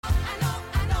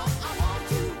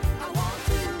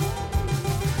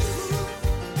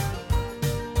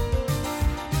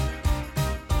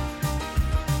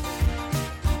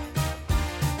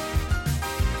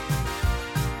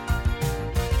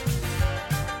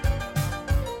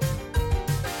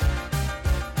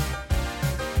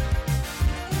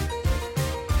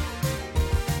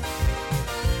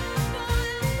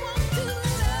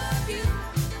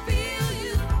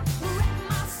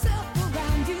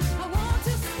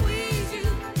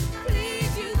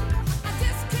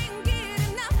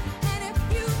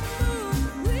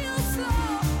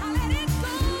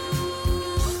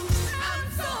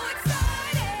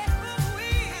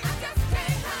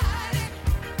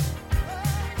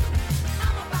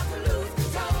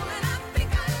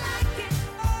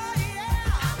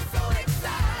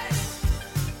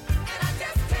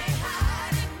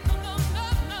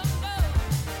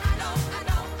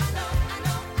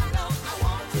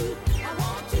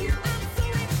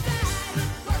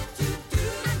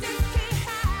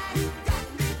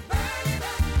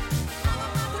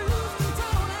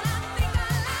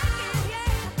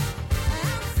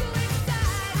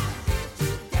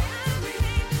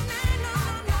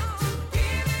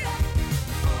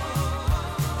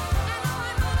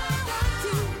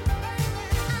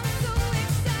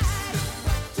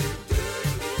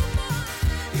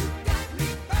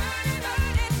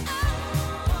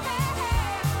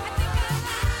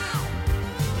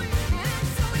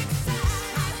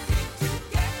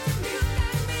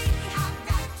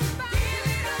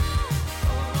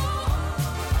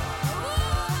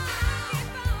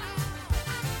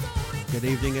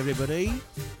Good evening, everybody.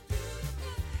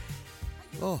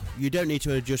 Oh, you don't need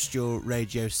to adjust your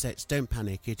radio sets. Don't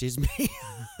panic. It is me,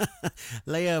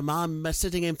 Liam. I'm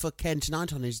sitting in for Ken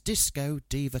tonight on his Disco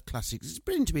Diva Classics. It's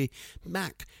brilliant to be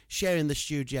back sharing the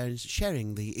studio and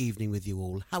sharing the evening with you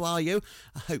all. How are you?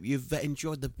 I hope you've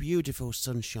enjoyed the beautiful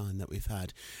sunshine that we've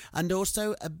had. And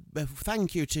also a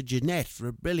thank you to Jeanette for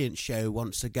a brilliant show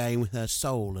once again with her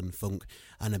soul and funk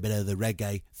and a bit of the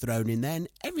reggae thrown in there and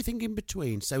everything in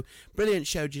between. So brilliant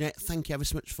show, Jeanette. Thank you ever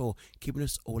so much for keeping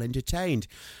us all entertained.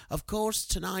 Of course,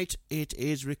 tonight it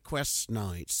is request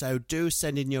night, so do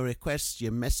send in your requests,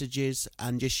 your messages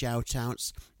and your shout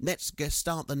outs. Let's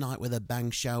start the night with a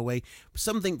bang, shall we?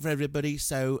 Something for everybody,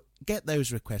 so get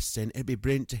those requests in. It'd be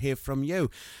brilliant to hear from you.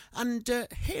 And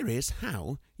here is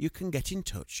how you can get in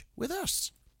touch with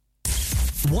us.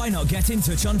 Why not get in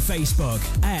touch on Facebook,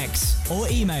 X or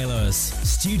email us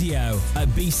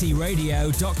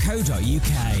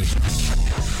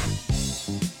studio@bcradio.co.uk.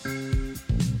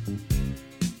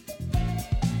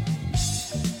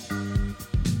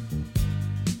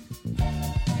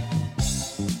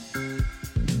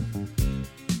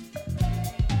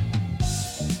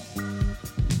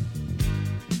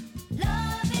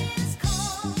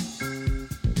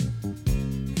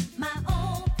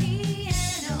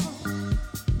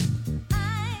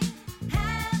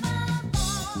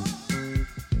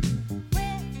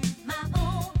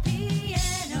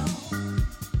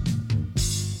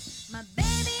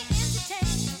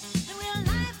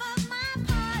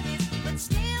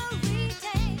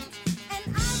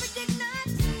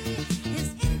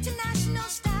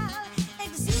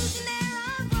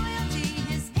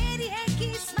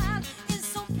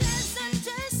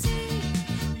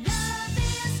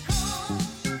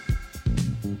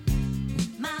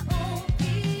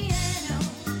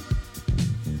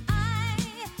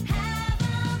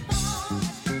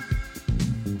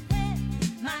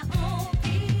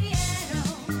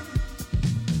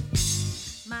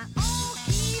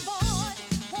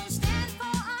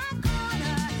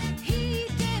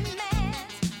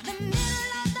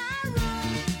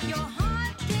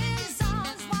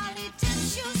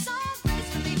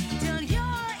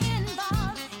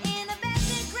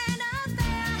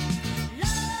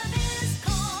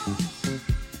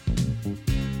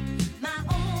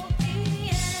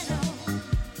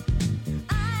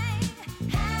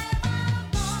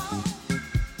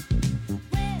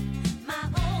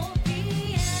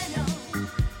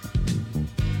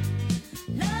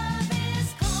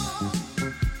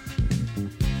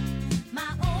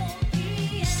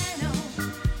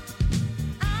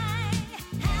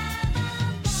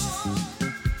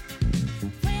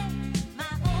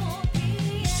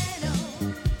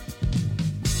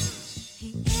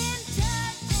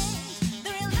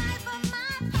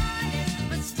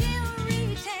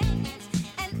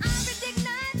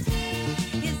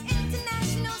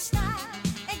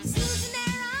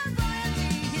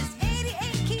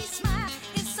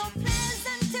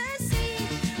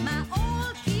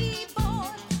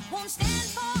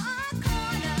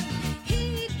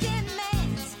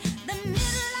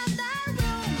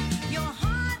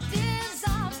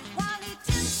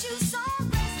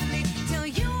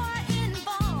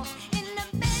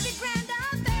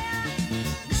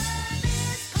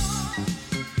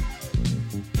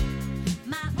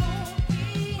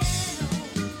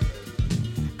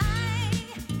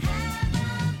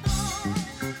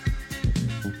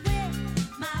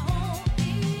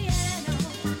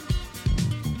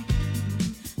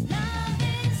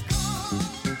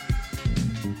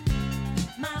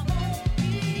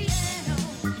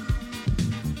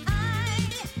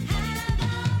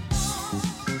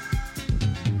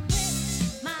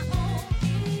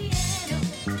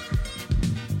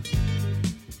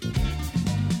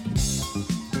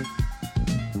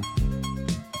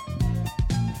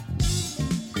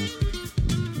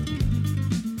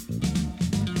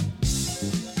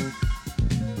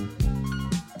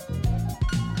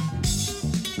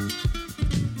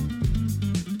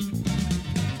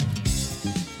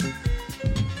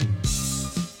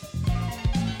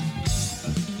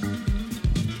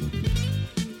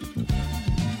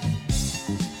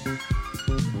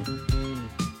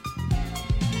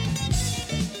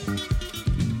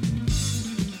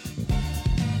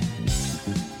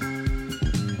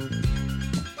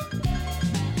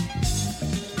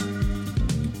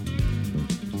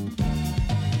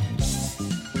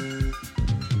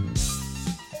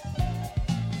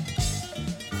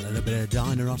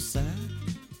 Dinah Ross there.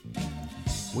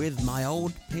 with My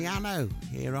Old Piano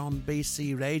here on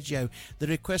BC Radio. The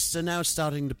requests are now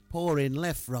starting to pour in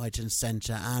left, right and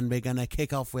centre, and we're going to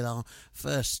kick off with our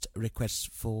first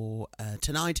request for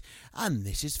tonight, and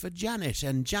this is for Janet,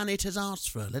 and Janet has asked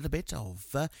for a little bit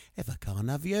of If I Can't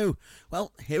Have You.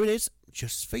 Well, here it is,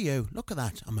 just for you. Look at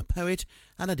that, I'm a poet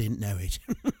and I didn't know it.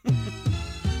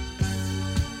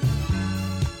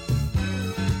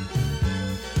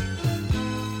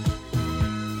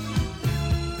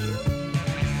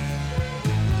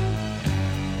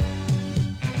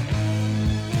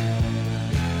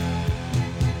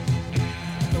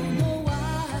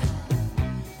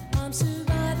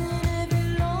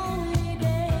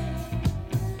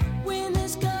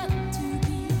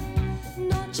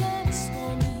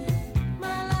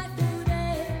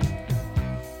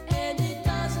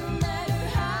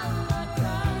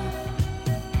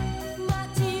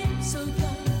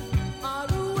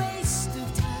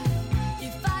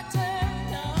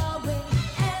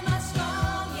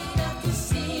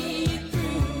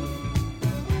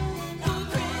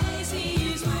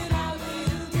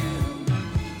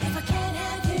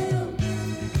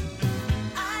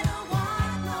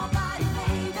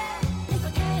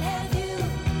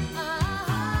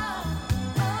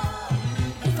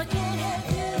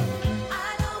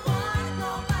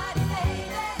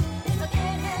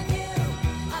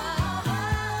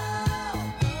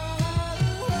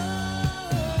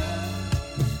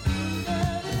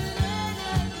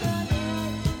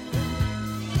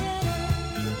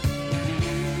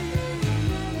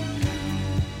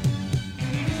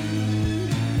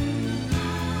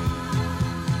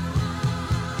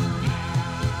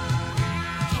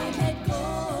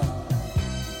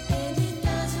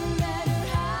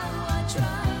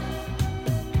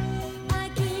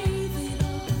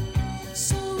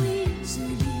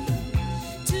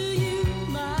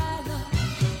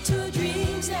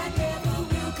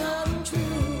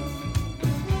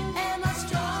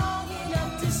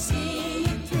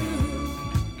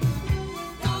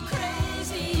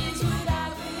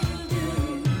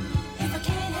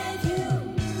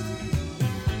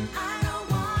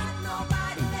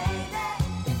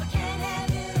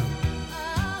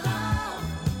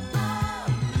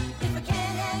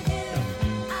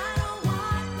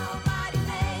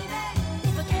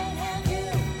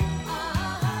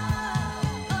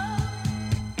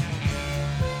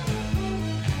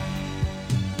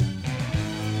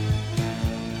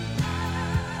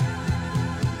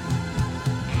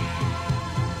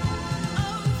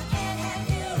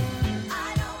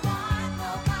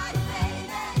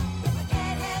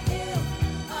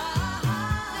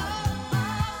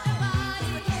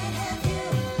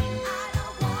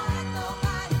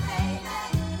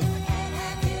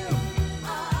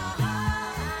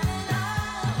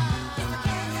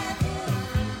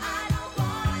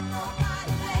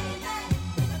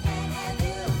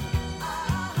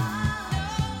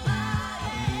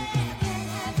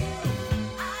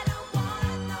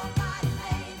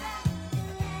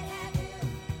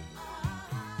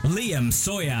 Liam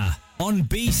Sawyer on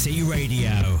BC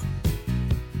Radio.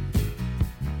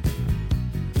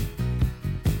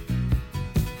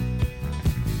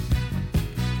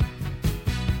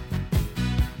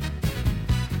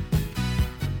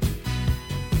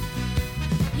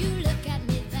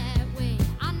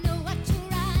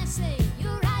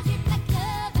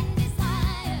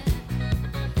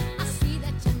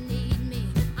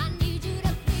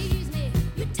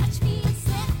 Touch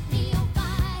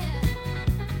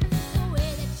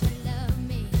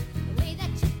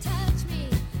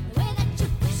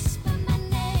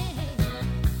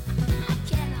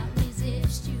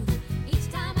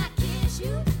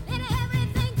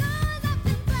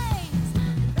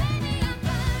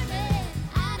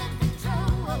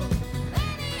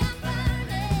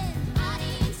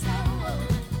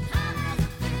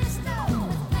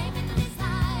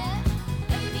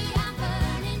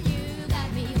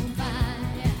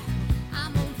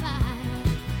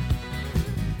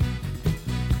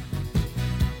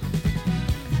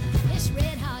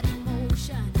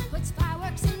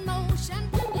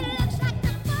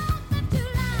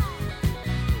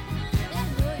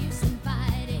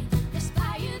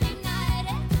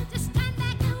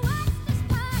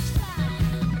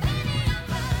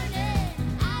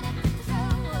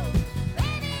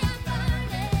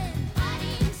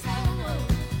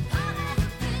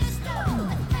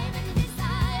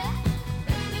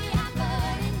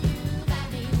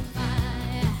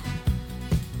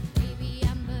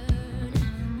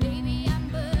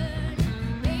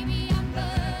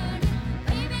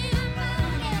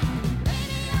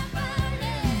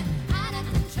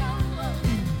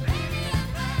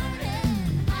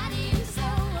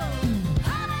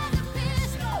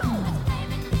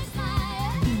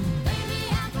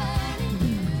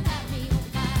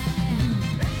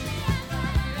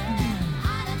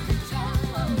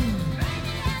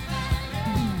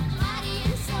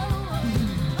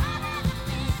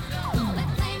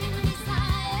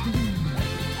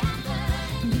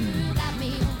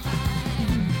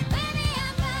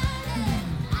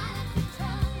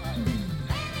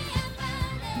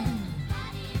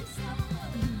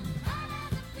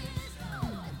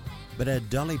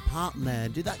But Dolly Parton there,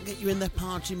 did that get you in the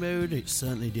party mood? It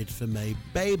certainly did for me.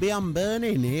 Baby, I'm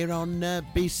burning here on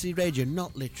BC Radio.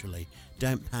 Not literally.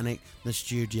 Don't panic. The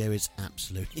studio is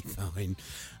absolutely fine.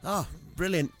 Oh,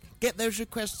 brilliant. Get those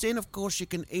requests in. Of course, you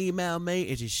can email me.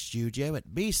 It is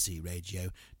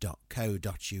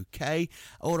studio@bcradio.co.uk.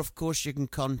 Or, of course, you can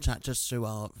contact us through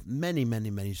our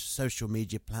many social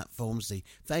media platforms, the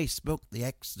Facebook, the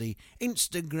X, the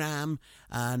Instagram,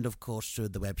 and, of course, through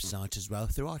the website as well,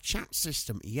 through our chat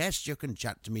system. Yes, you can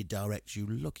chat to me direct, you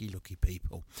lucky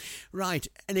people. Right,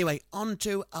 anyway, on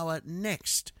to our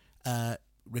next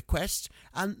request.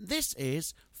 And this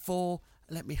is for...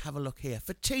 Let me have a look here.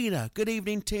 For Tina. Good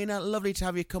evening, Tina. Lovely to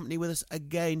have your company with us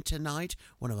again tonight.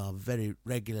 One of our very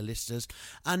regular listeners.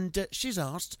 And she's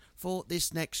asked for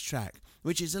this next track,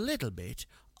 which is a little bit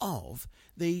of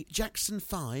the Jackson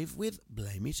 5 with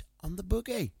Blame It on the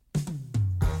Boogie.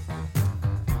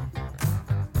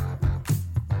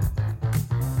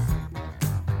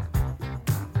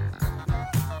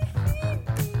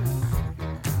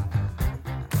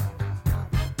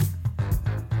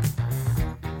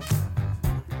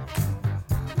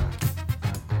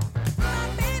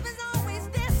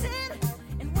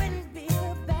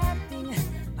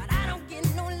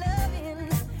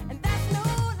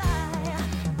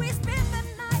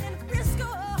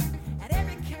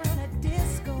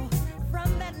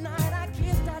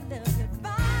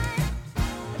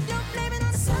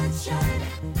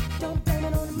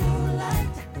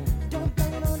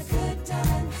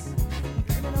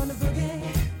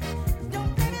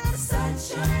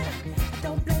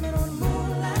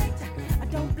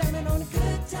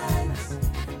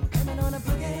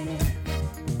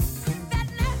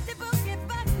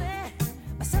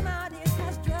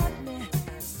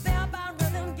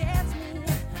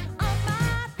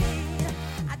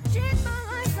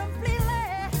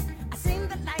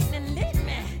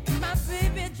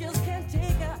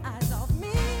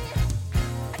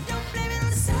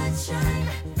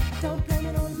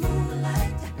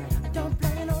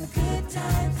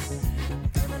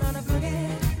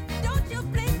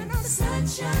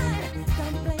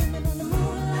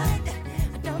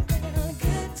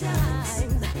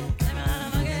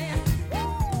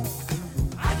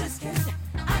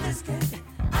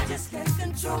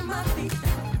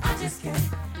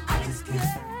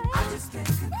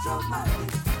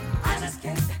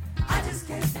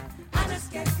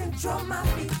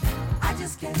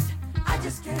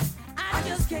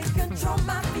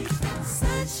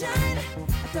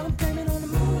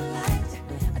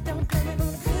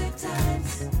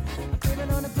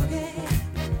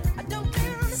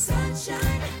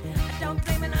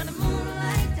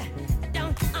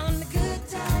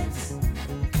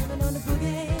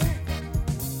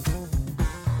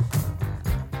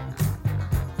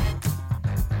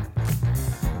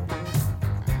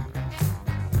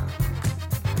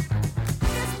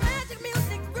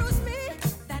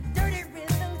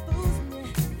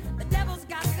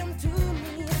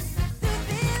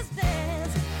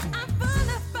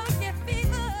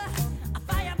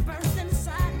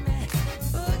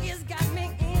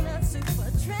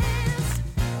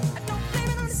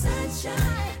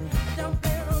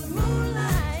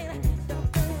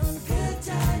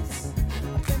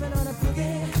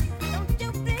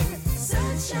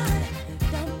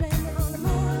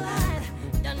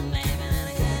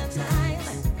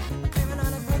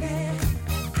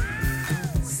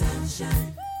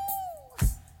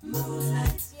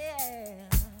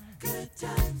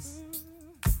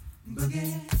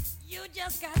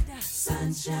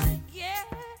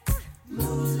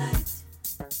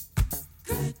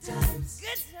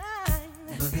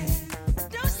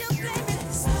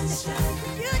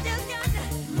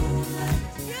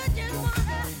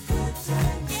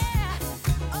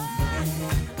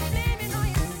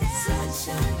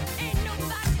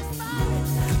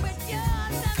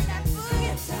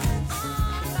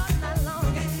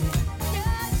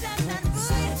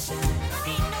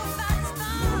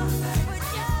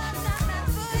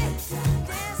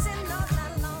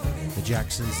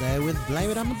 Jackson's there with Blame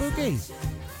It on the Boogie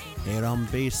here on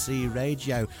BC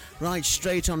Radio. Right,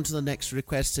 straight on to the next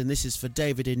request, and this is for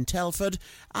David in Telford,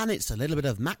 and it's a little bit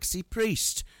of Maxi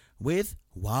Priest with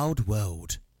Wild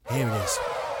World. Here it is.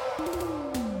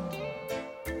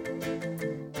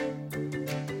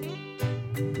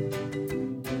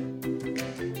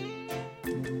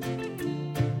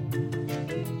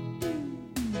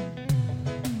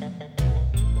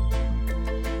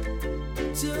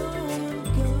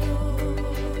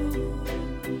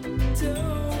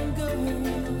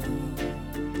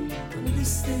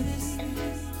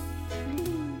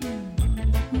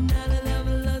 Now that I've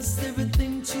lost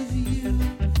everything to you,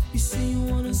 you see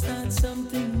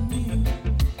something new,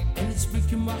 and it's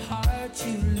breaking my heart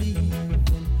you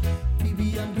leaving.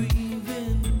 Baby, I'm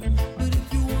grieving, but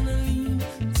if you wanna leave,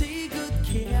 take good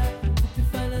care. Hope you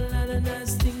find a lot of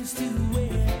nice things to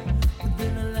wear, but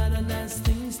then a lot of nice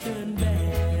things turn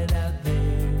bad out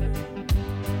there.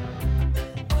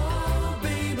 Oh,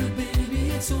 baby, baby,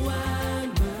 it's a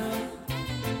wide world.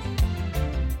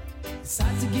 It's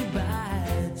hard to get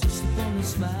by just upon a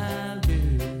smile, girl.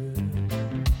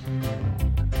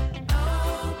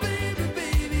 Oh, baby,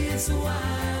 baby, it's a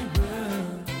wide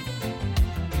world.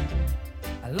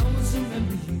 I'll always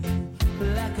remember you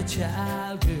like a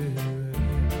child, girl.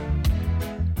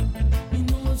 You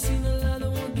know I've seen a lot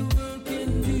of what the world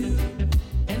can do,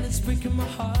 and it's breaking my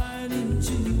heart in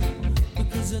two,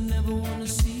 because I never wanna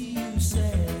see you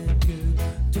sad, girl.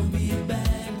 Don't be a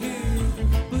bad girl,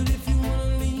 but if you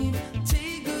wanna leave,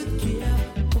 take good care.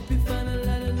 Hope you find a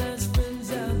lot of nice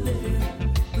friends out there,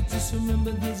 but just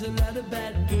remember there's a lot of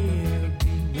bad girls.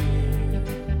 Beware.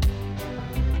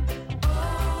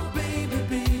 Oh, baby,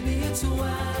 baby, it's a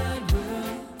wide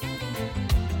world.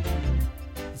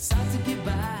 It's hard to get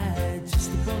by just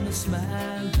upon a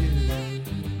smile, girl.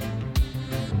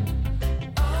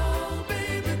 Oh,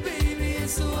 baby, baby,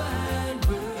 it's a wide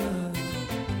world.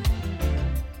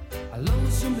 I'll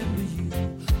always remember you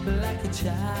like a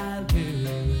child, girl.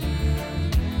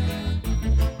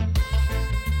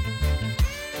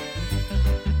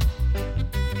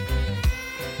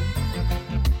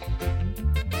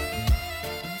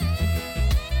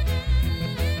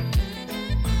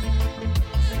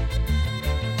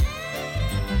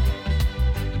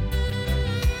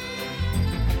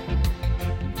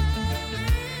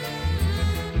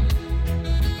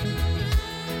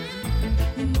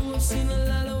 You know I've seen a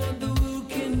lot of what the world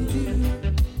can do,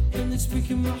 and it's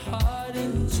breaking my heart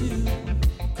in two,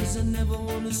 'cause I never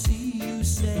wanna see you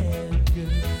sad, girl.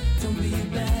 Don't be a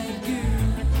bad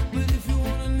girl, but if you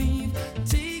wanna leave,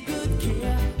 take good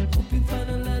care. Hope you find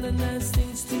a lot of nice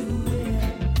things to wear,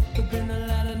 but then a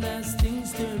lot of nice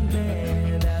things turn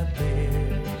bad out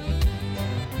there.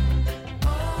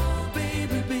 Oh,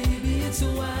 baby, baby, it's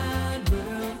a wide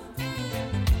world.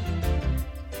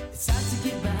 It's hard to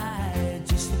get by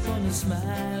just upon a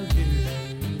smile, girl.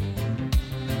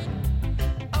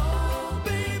 Oh,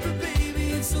 baby, baby,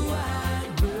 it's a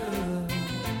wide world.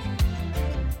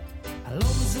 I'll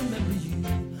always remember you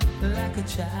like a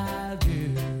child,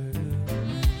 girl.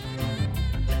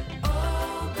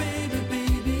 Oh, baby,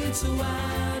 baby, it's a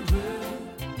wide world.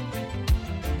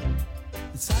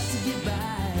 It's hard to get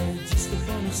by just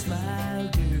upon a smile,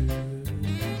 girl.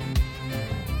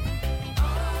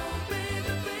 Oh,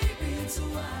 baby, baby, it's a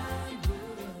wide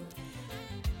world.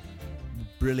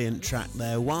 Brilliant track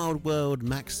there, Wild World,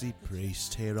 Maxi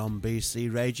Priest here on BC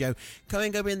Radio.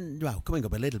 Coming up a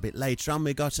little bit later on,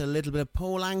 we got a little bit of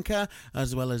Paul Anka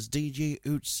as well as DJ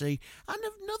Utsi, and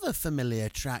another familiar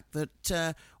track that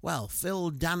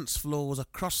filled dance floors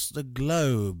across the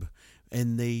globe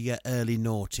in the early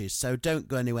noughties. So don't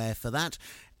go anywhere for that.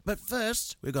 But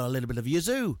first, we've got a little bit of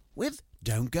Yazoo with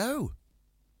Don't Go.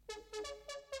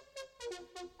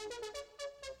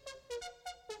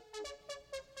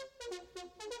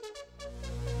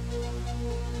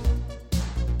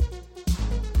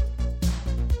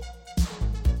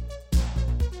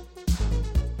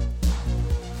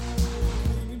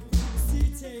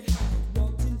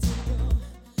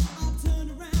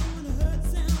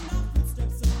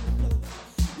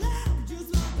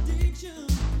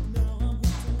 Now I'm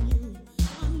hooked on you.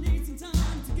 I need some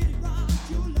time to get it right.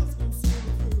 Your love's gonna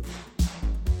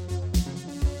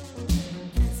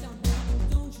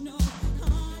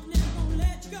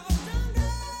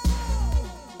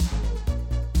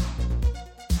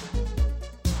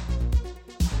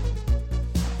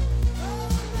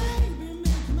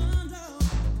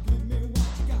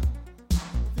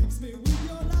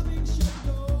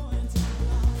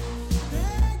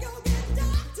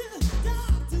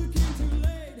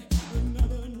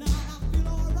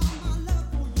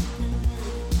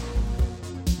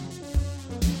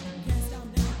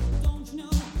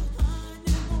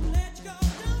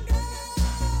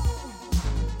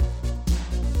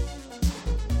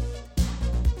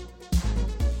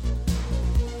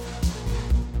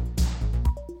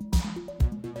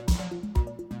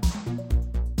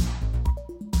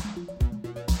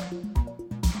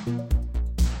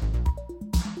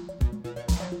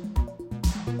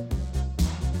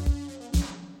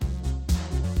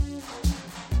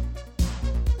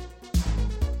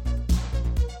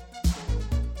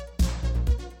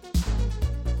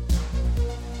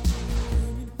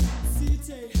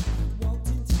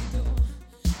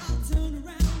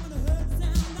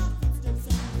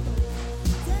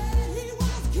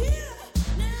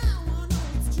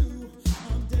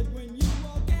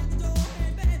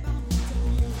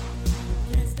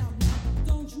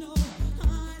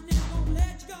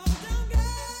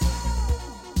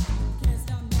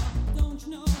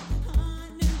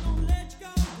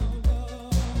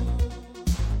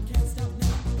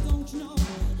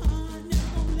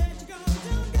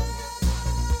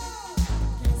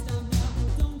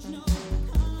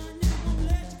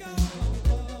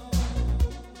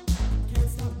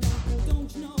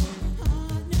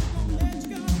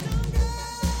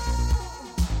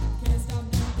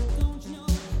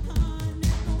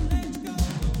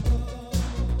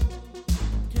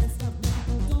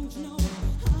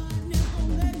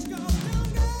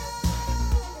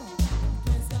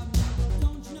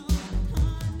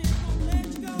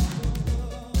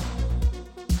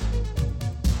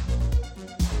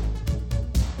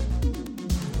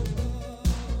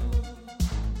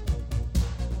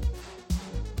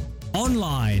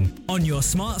online, on your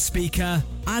smart speaker,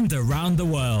 and around the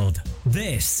world.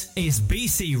 This is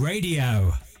BC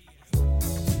Radio.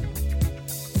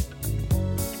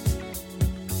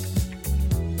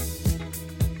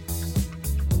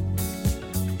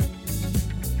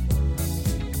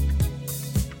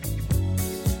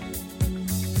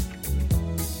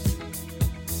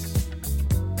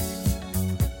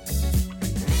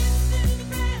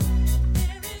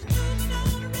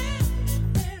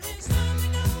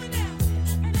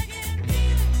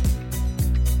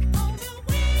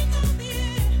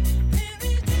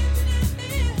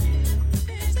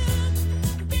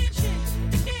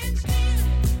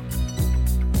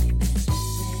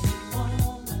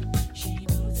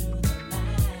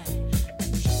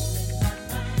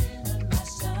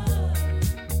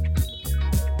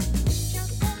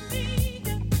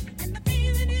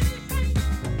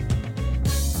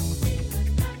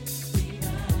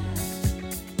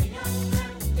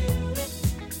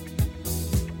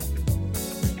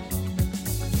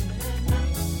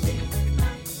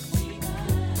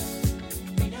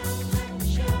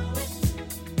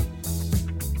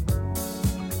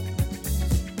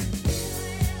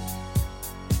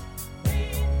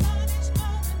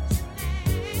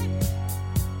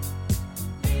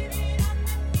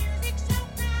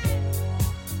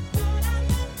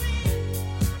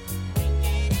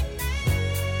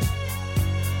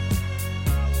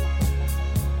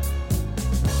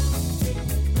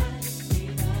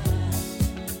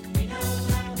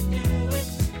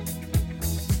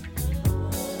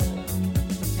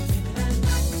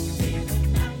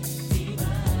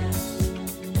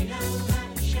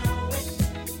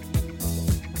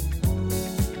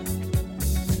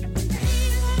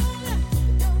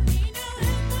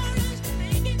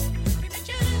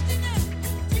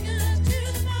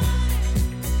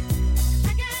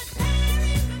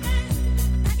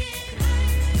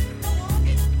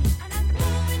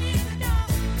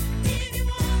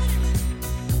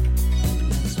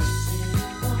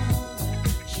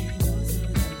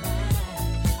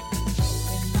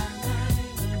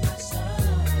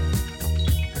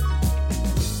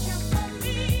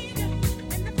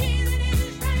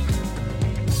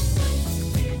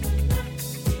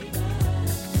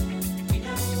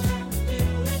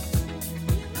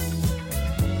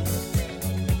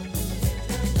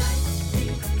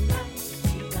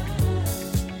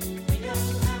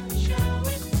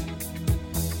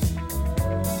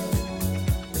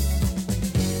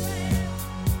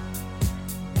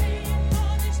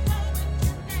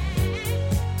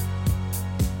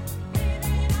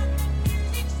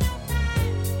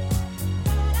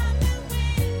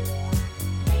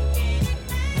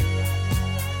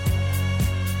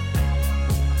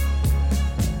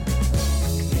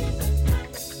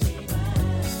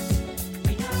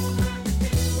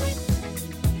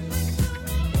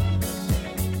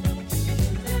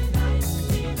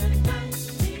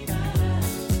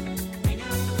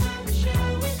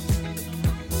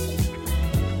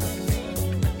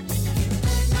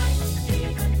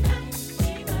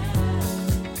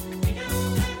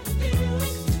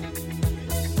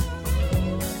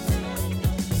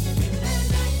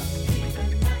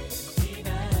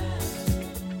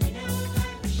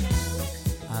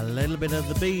 Bit of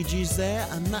the Bee Gees there,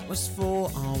 and that was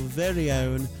for our very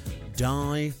own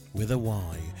Di with a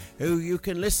Y, who you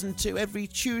can listen to every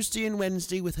Tuesday and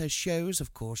Wednesday with her shows.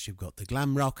 Of course, you've got the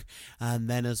glam rock, and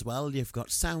then as well you've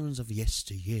got Sounds of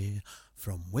Yesteryear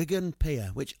from Wigan Pier,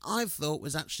 which I thought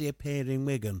was actually a pier in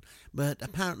Wigan, but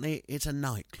apparently it's a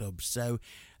nightclub, so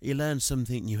you learn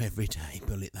something new every day,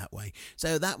 put it that way.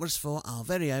 So that was for our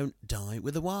very own Di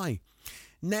with a Y.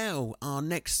 Now, our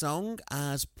next song,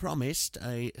 as promised,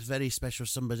 a very special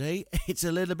somebody. It's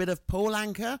a little bit of Paul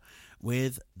Anka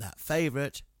with that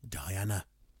favourite, Diana.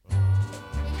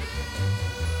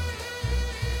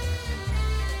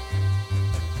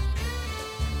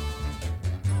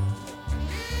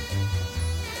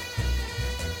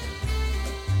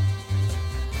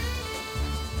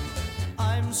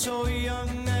 I'm so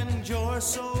young and you're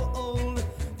so old.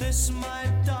 This,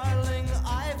 my darling,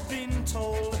 I've been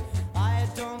told. I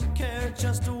don't care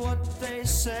just what they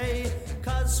say,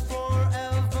 'cause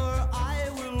forever I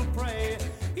will pray.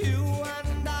 You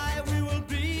and I, we will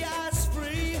be as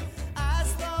free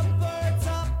as the birds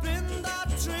up in the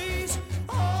trees.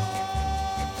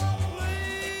 Oh,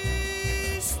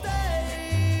 please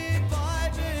stay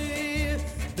by me,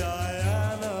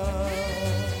 Diana.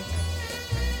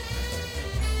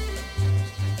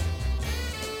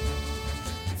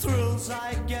 Thrills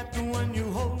I get when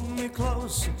you hold me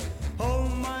close. Oh,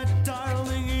 my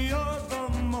darling, you're the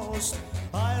most.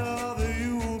 I love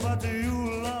you, but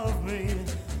you love me.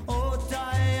 Oh,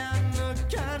 Diana.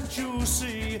 you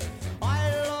see. I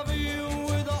love you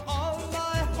with all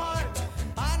my heart,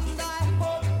 and I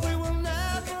hope we will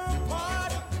never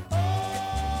part. Oh,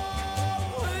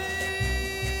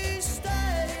 please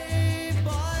stay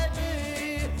by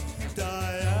me,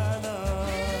 Diana.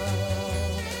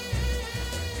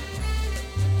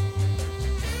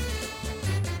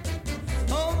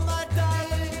 Oh, my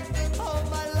darling, oh,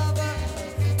 my lover,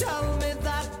 tell me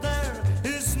that there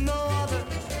is no other.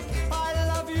 I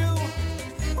love you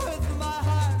with my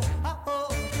heart. Oh,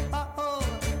 oh, oh,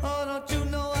 oh, don't you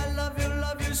know I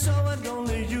love you so, and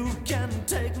only you can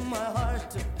take my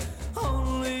heart.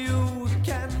 Only you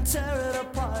can tear it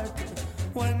apart.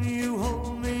 When you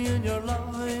hold me in your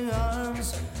loving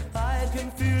arms, I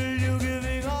can feel you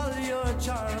giving all your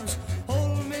charms.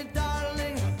 Hold me,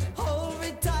 darling, hold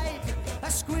me tight.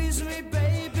 Squeeze me,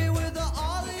 baby, with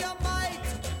all your might.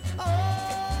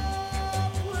 Oh,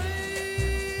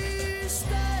 please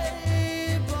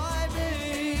stay by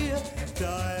me,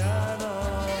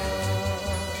 Diana.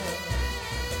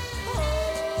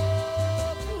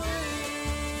 Oh,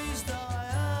 please,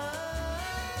 Diana.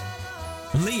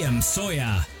 Liam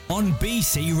Sawyer on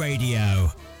BC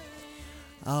Radio.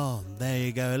 Oh, there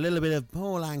you go. A little bit of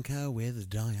Paul Anka with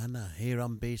Diana here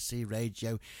on BC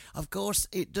Radio. Of course,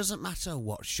 it doesn't matter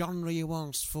what genre you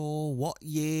ask for, what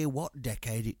year, what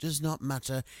decade. It does not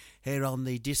matter here on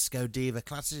the Disco Diva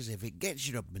Classics. If it gets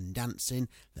you up and dancing,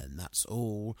 then that's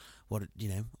all what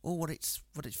all what it's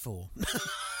for.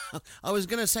 I was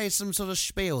going to say some sort of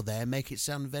spiel there, make it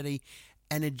sound very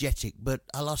energetic, but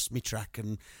I lost my track,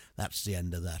 and that's the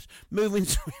end of that. Moving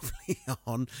swiftly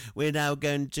on, we're now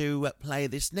going to play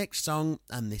this next song,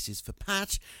 and this is for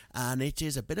Pat, and it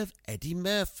is a bit of Eddie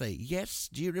Murphy. Yes,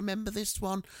 do you remember this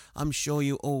one? I'm sure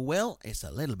you all will. It's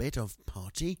a little bit of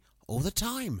Party All the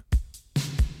Time.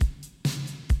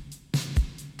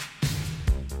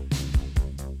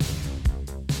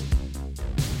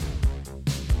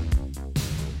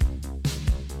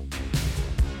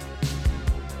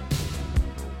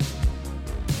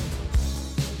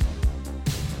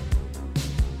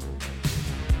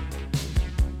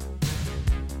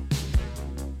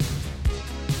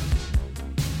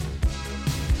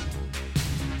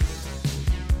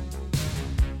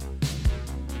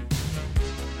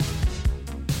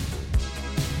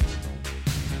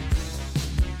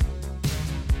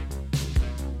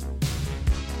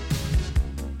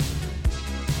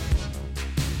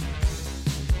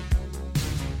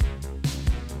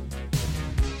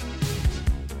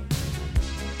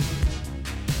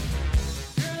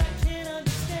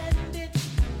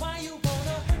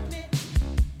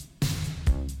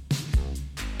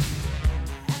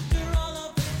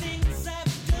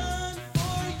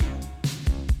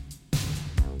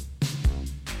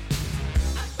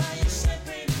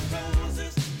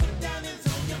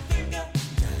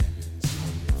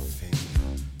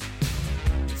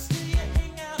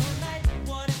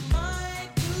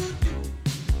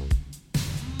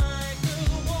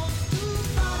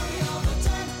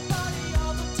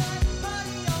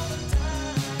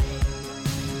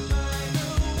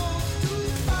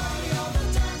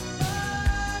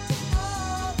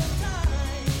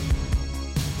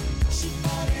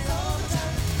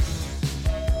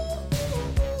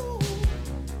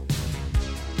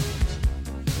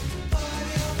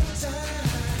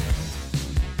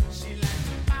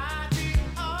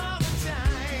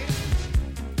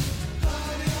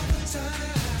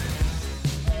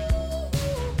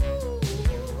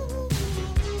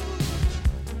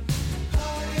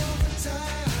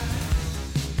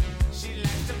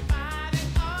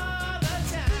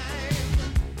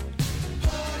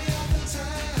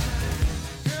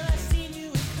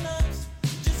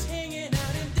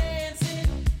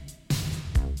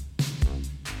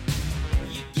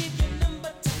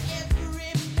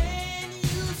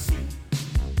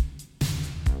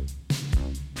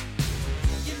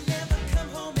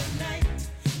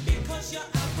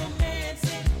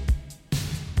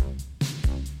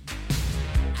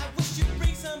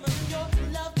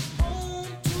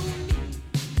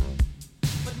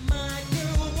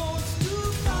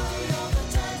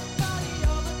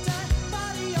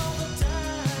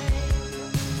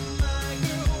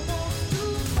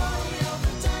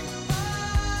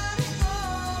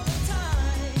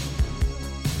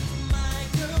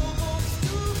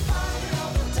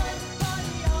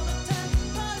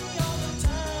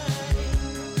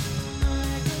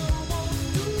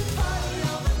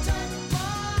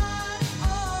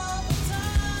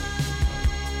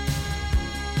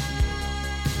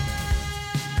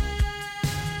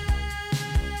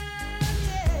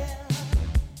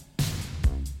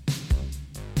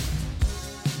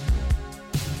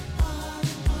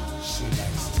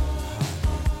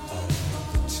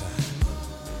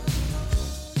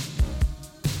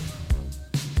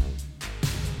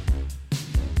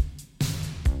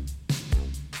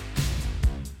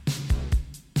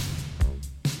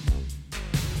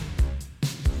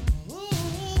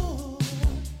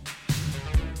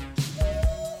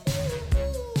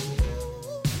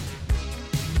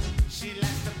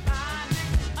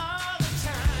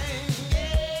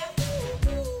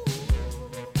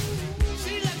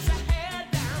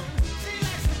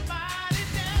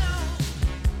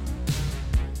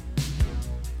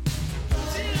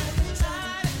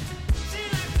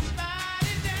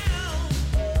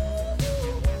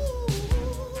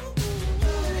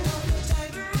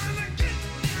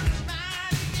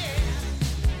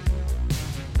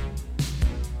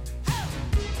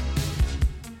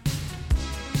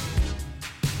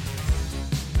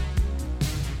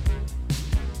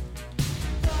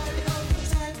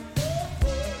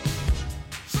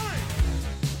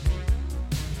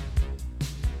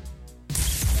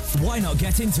 Why not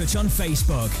get in touch on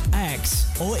Facebook, X,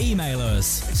 or email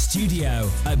us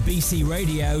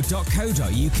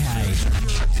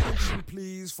studio@bcradio.co.uk. Attention,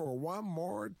 please, for one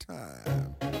more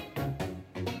time.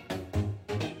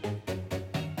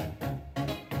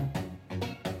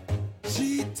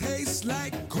 She tastes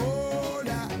like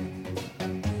cola,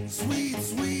 sweet,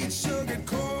 sweet sugar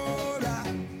cola.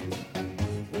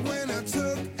 When I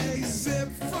took a sip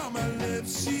from her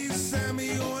lips, she sent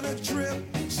me on a trip.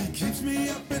 She keeps me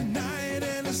up at night,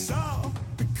 and it's all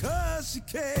because she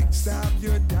can't stop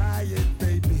your diet,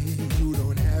 baby. You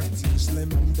don't have to slim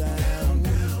down.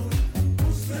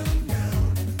 Slim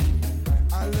down.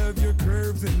 I love your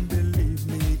curves, and believe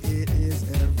me, it is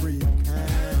every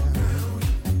pound.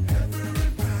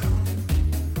 Every pound.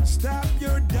 Stop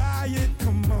your diet,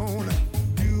 come on,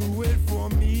 do it for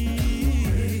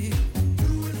me.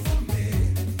 Do it for me.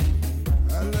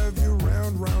 I love you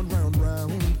round, round, round,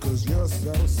 round, 'cause you're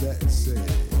so sexy.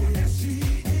 Oh, yes, she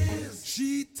is.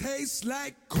 She tastes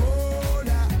like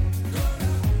cola,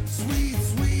 sweet,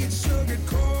 sweet sugar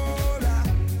cola.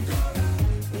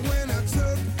 When I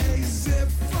took a sip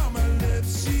from her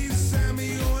lips, she sent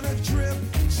me on a trip.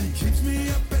 She keeps me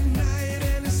up at night,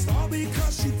 and it's all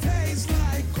because she tastes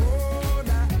like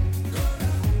cola,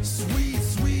 sweet,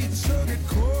 sweet sugar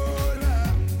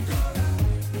cola.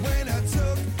 When I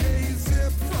took a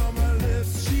sip from her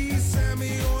lips, she sent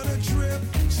me on a trip.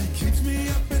 She keeps me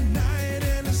up at night,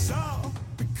 and it's all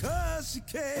because she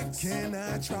kicks. Can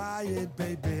I try it,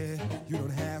 baby? You don't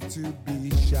have to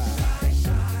be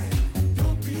shy.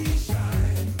 Don't be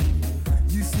shy.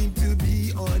 You seem to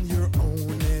be on your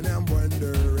own, and I'm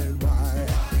wondering why.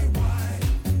 Why?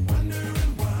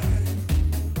 Wondering why.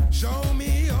 Show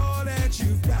me all that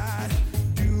you've got.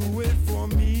 Do it for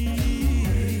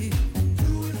me.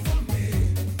 Do it for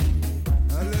me.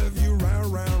 I love you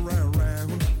round, round, round,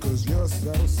 round, 'cause you're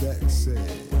so sexy.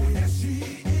 Yes, she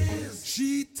is.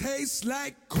 She tastes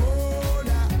like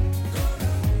cola,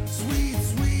 sweet,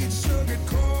 sweet sugar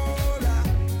cola.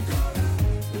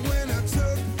 When I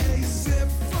took a sip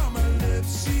from her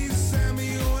lips, she sent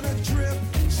me on a trip.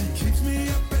 She keeps me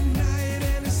up at night,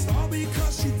 and it's all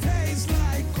because she tastes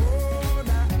like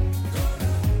cola,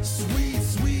 sweet,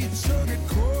 sweet sugar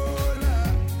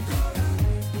cola.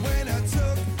 When I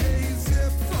took a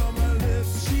sip from her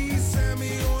lips, she sent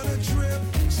me on a trip.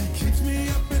 She keeps me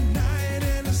up at night,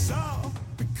 and it's all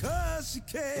because she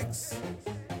kicks.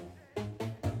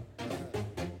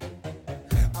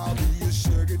 I'll be your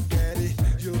sugar daddy,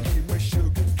 you'll be my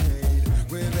sugar cane.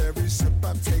 With every sip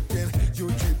I'm taking,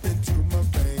 you'll drip into my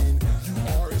vein. You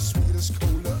are as sweet as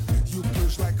cola, you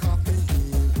push like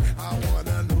caffeine. I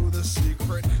wanna know the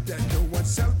secret that no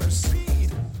one's ever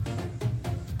seen.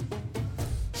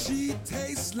 She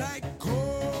tastes like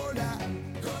cola,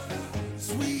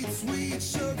 sweet, sweet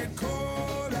sugar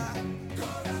cola.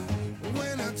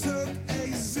 When I took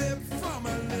a sip from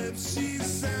her lips, she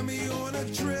sent me on a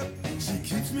trip. She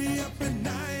keeps me up at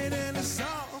night, and it's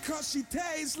all 'cause she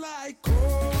tastes like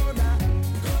cola,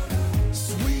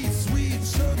 sweet, sweet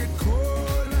sugar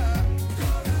cola.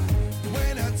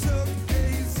 When I took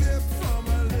a sip from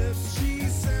her lips, she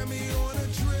sent me on a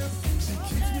trip. She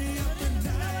keeps me up at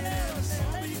night, and it's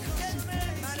all because she tastes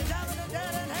like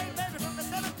cola. Hey, baby, from the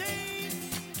 17.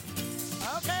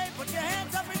 Okay, put your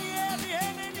hands up in the air, the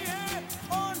hand in the air.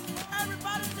 On,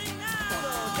 everybody sing now.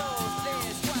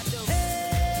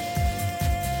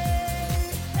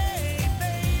 Hey,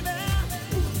 baby.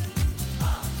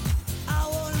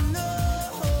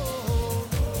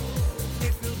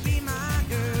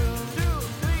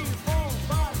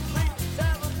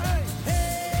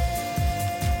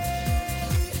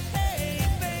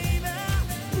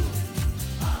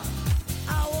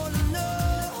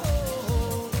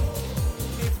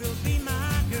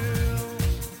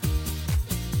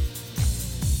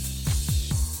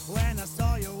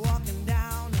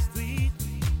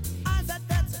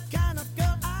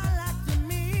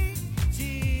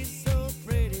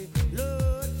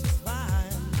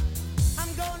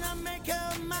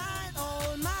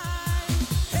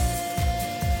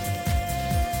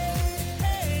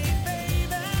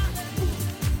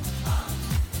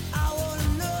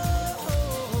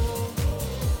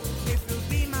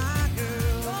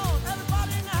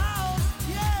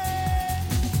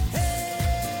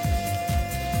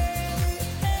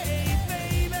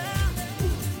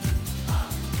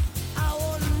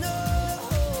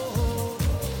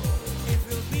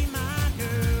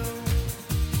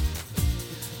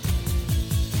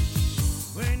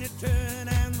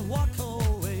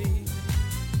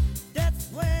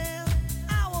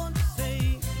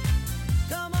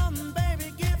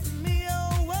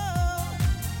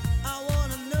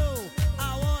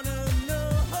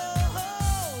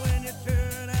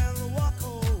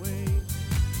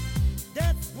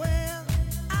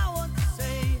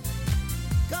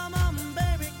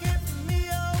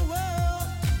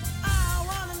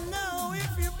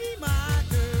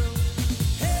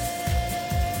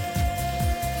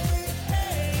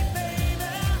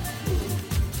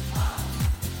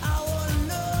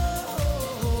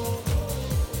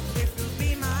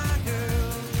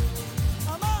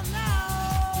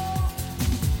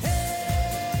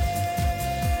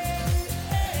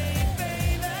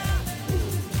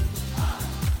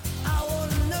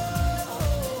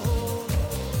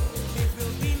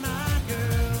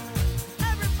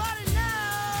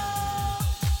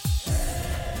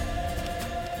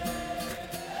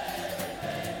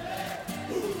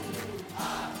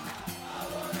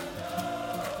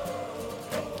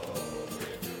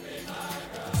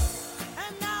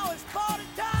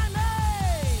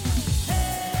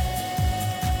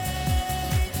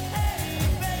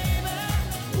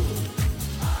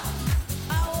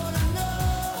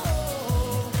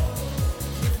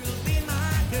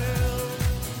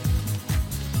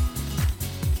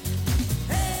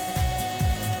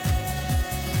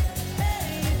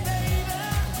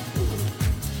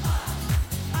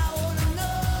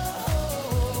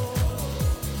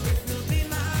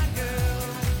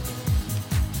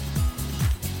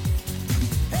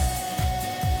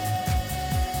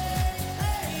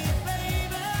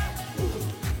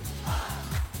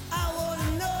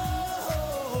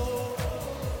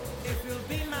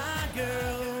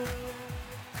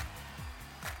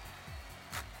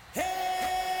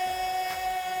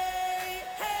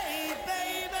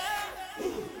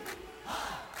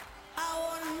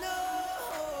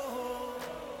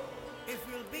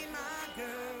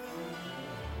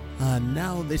 And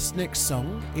now this next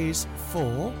song is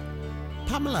for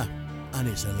Pamela, and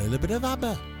it's a little bit of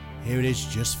ABBA. Here it is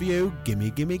just for you. Gimme,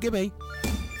 gimme, gimme.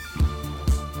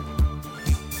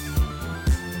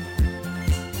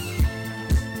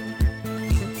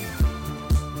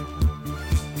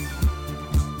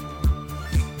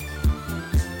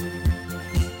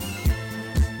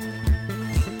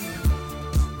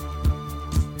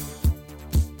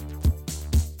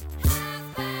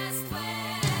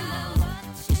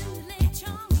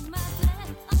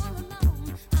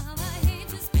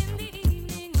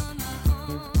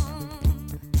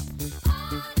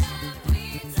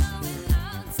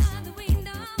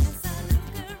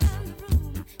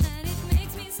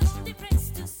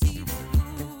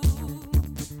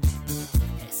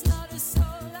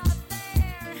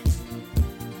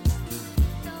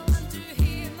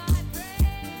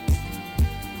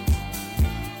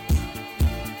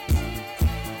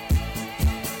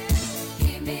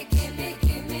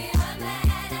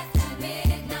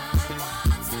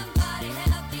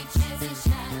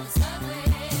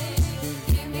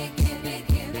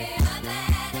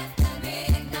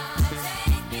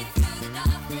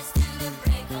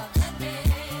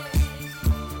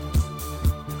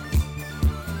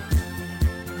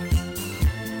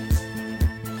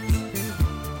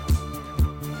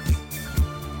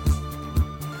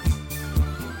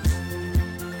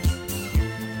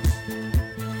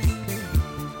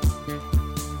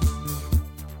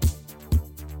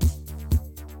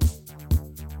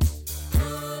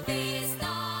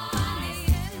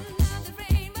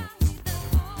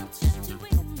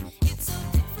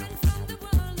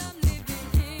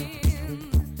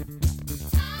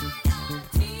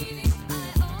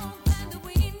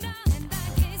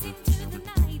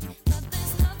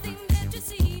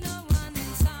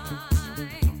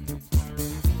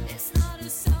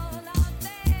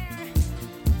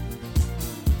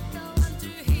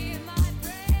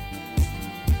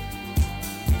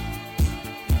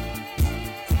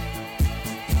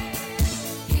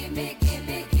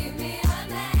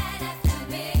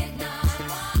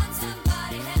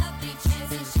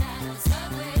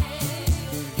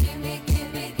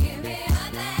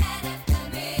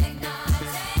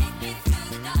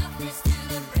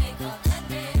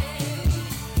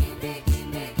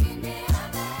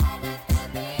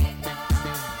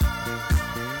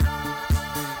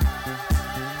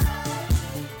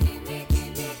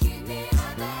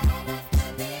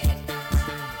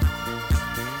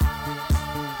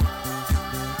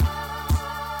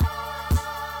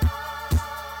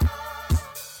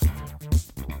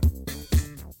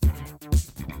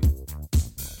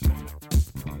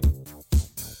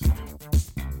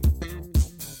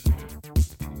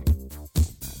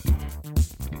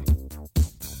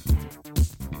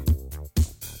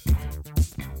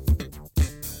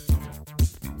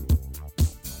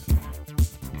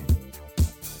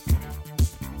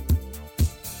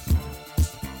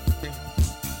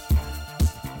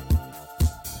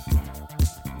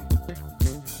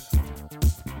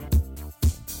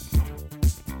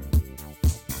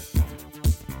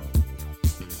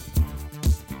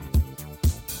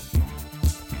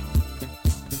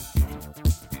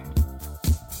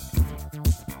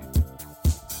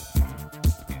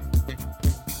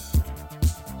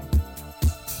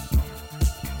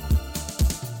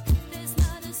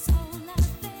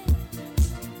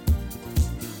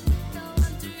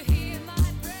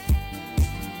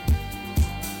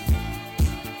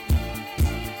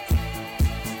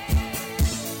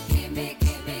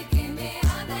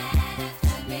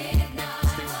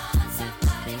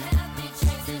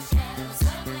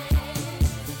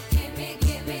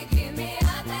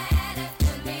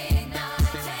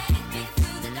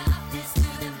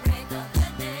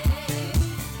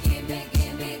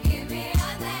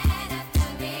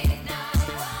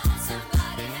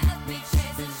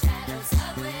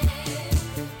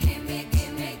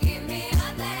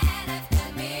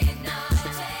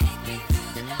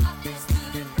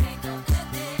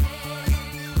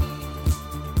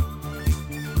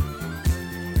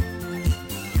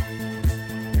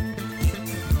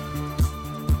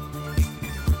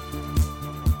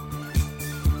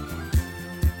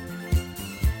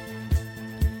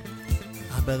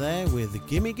 There with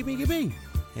Gimme Gimme Gimme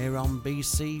here on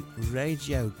BC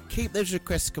Radio. Keep those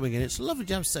requests coming in. It's lovely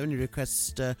to have so many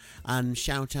requests and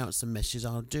shout outs and messages.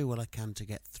 I'll do what I can to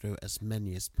get through as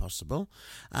many as possible.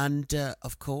 And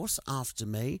of course, after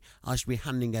me, I shall be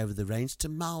handing over the reins to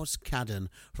Miles Cadden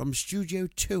from Studio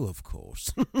 2, of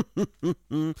course,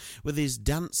 with his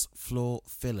dance floor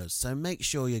fillers. So make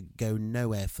sure you go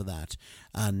nowhere for that,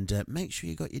 and make sure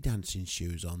you got your dancing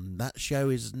shoes on. That show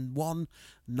is one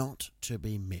not to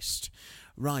be missed.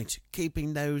 Right,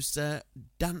 keeping those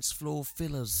dance floor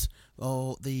fillers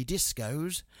or the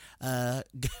discos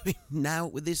going now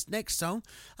with this next song.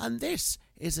 And this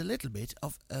is a little bit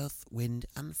of Earth, Wind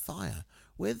and Fire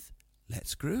with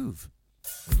Let's Groove.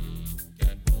 We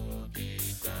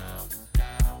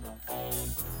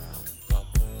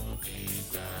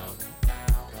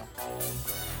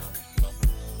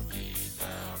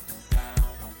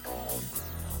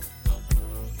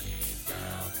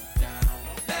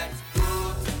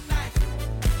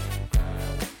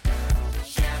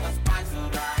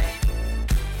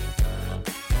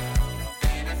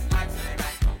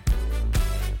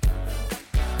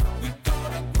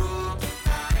gonna groove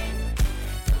tonight.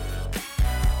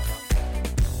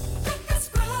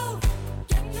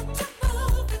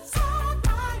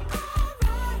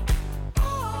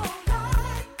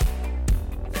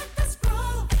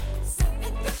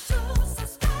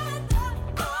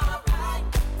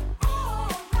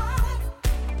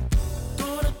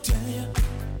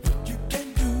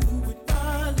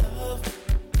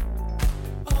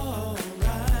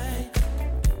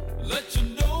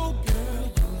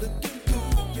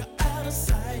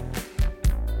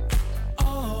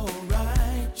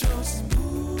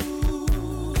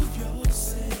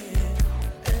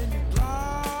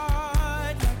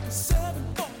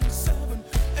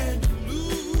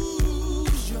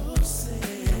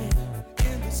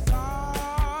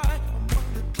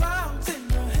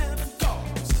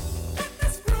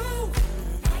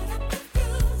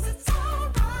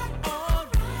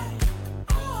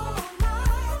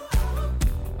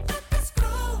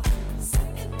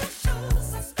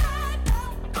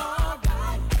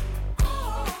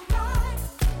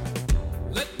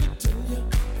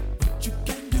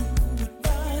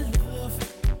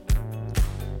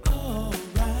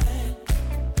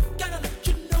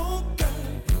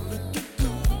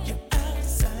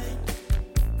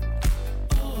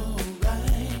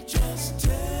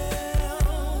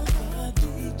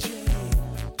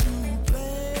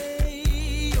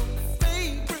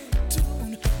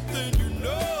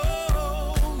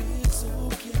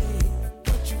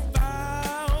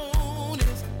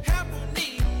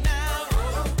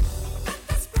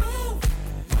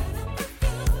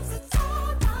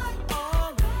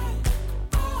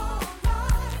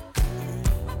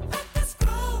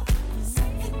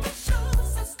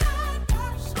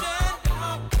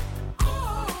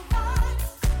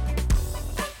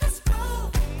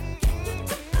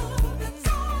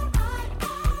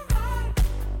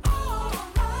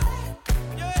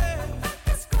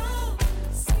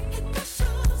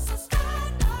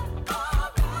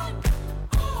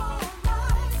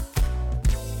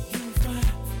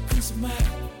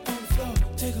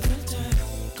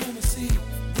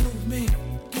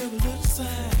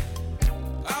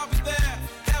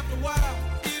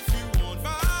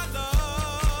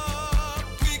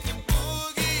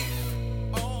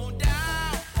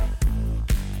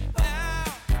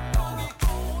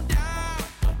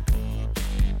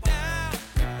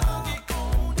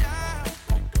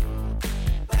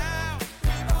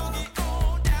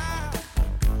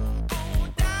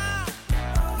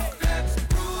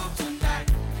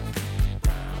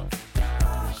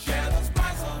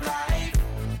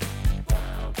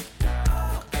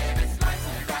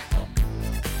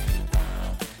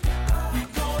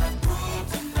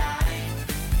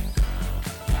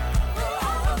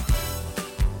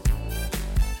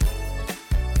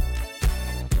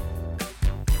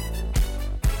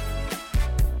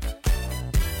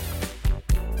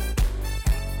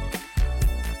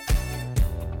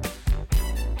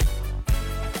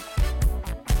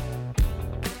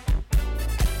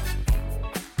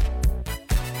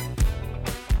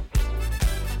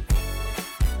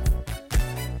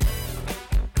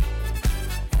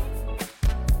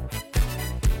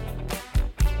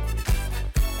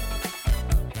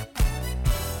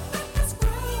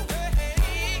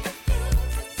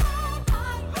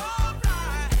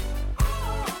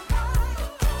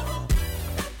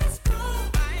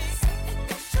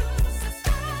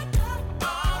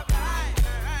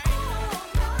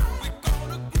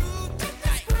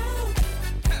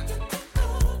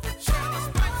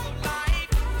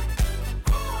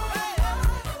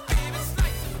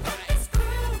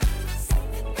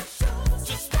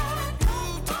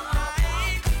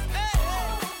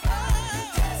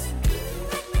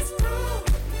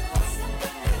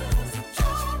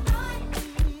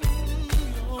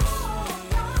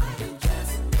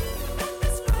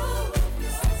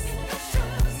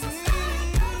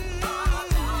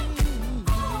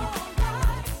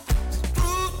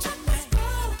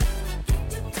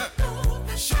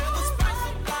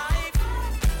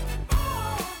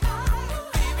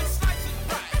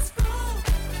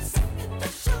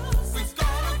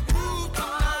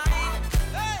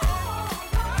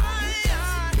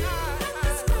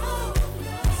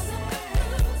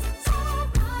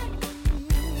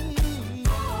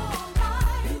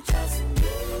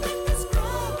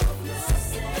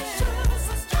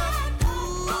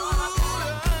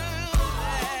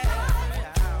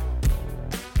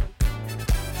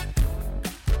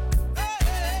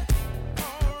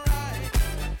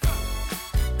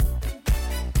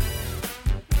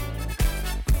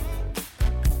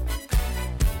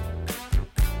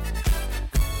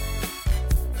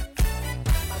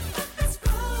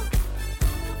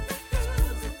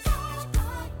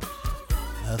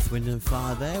 Wind and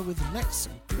Fire there with Let's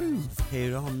Groove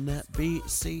here on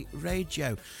BC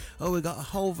Radio. Oh, we've got a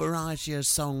whole variety of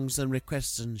songs and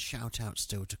requests and shout-outs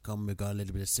still to come. We've got a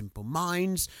little bit of Simple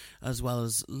Minds, as well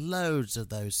as loads of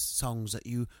those songs that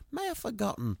you may have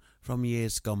forgotten from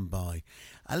years gone by.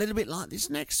 A little bit like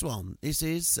this next one. This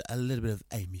is a little bit of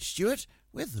Amy Stewart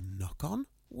with Knock on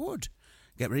Wood.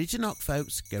 Get ready to knock,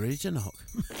 folks. Get ready to knock.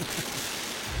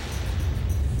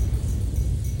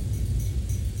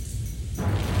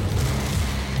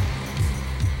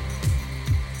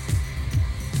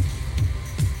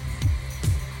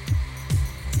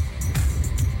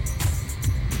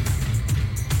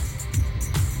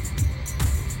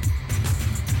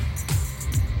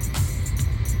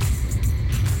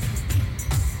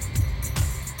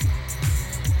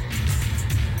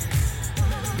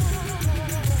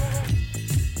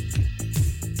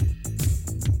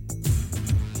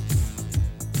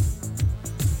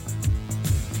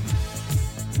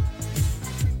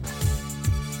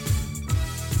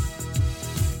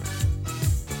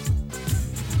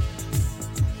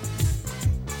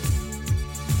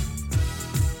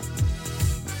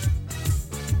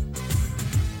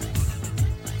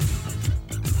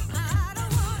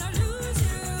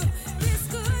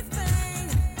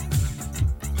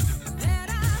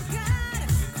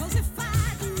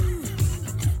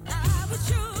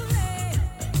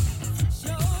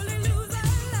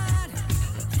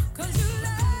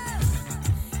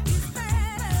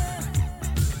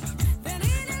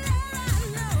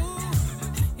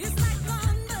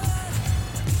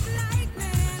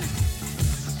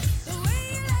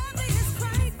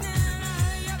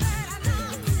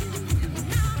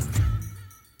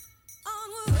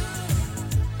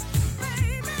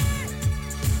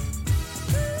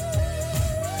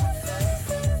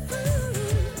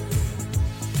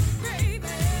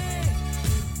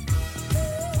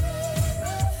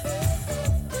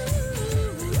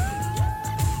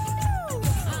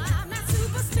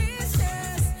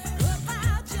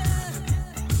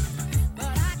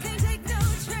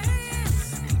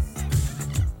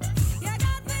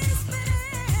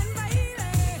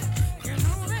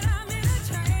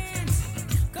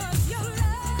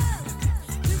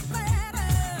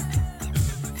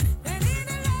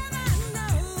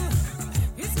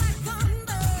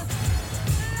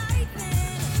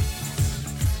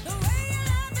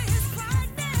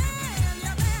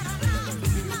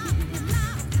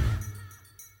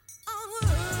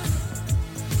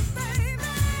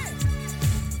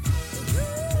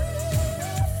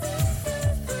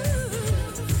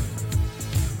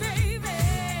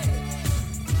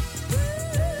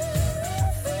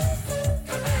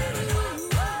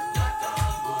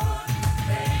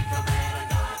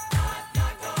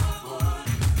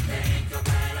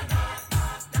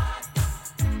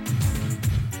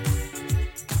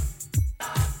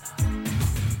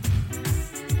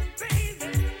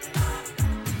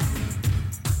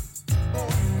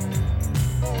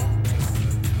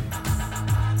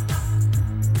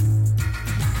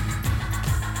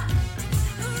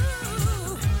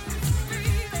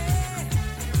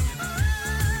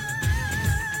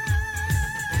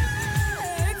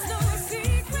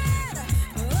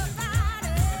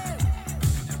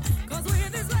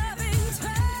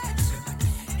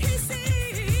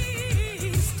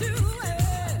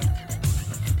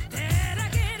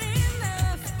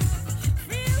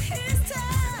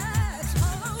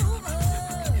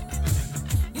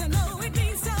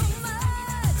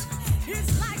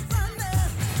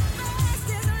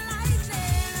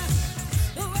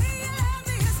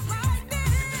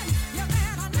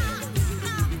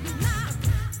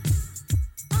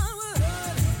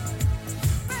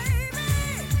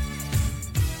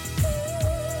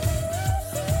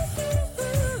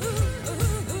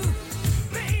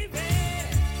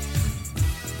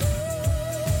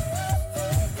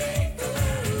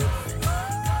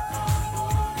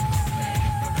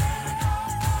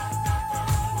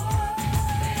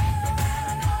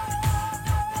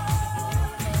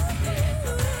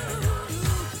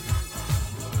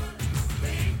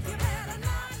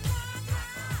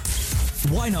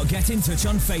 Why not get in touch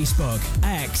on Facebook,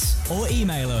 X, or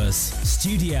email us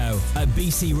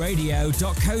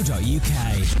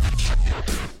studio@bcradio.co.uk.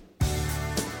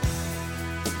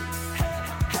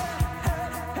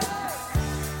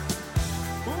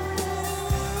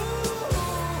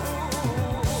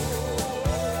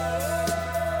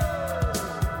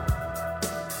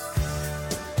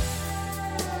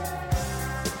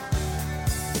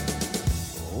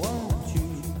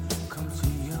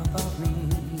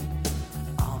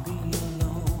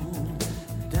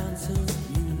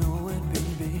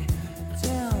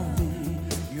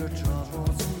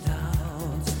 Troubles and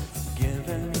doubts.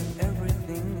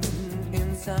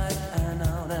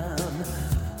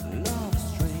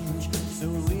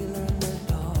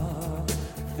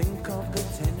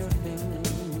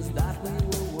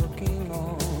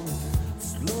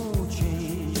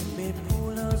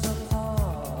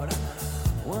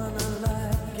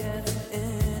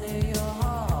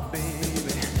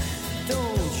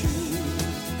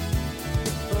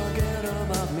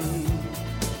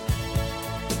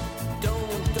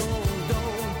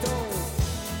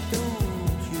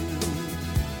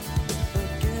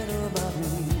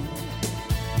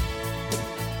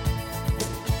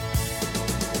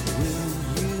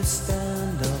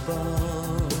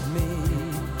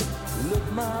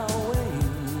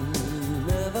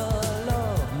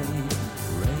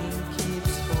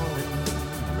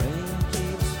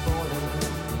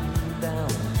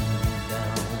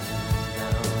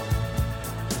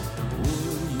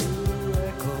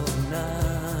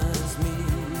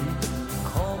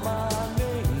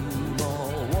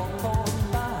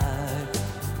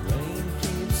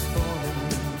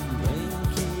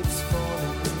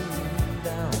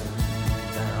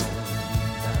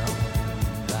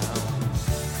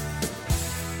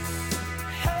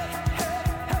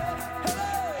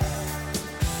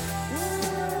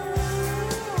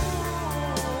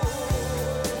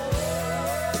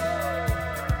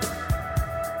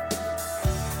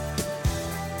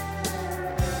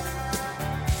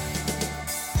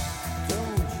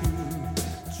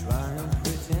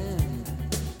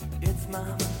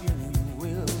 my feeling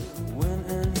will win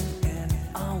in the end.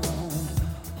 I won't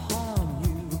harm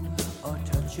you or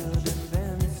touch your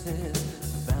defenses.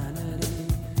 Vanity,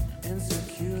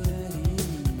 insecurity.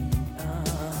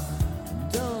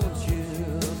 Don't you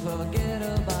forget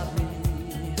about me.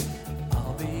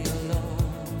 I'll be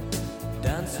alone,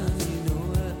 dancing, you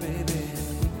know it, baby.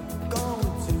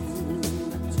 Going to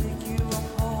take you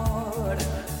apart.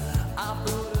 I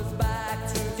put us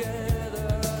back together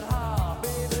at heart,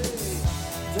 baby.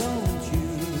 Don't you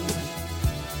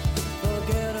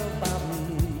forget about me.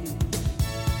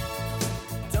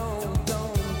 Don't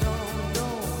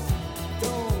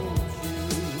you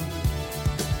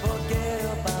forget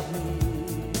about me.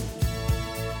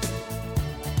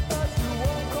 As you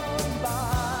walk on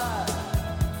by,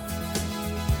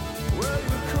 will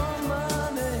you call my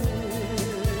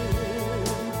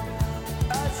name?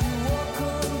 As you walk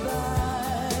on by,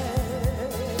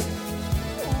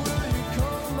 will you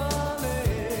call my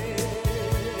name?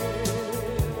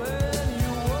 When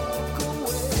you walk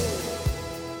away,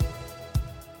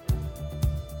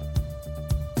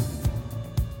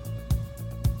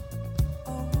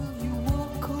 or will you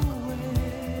walk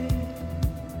away?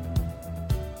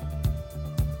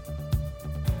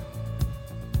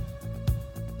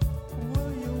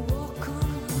 Will you walk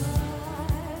on by?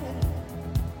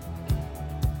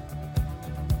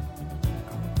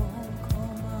 Come on,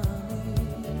 call my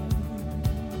name.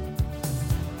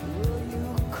 Will you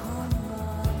call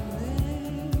my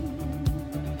name?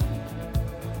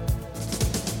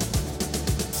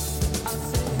 I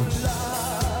say la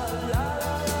la la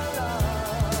la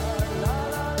la la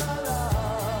la la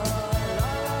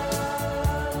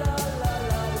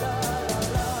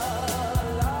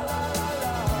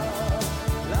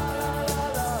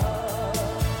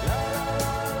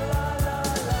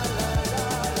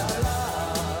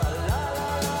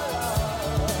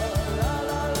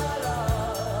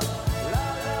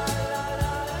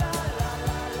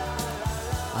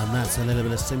And that's a little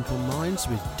bit of Simple Minds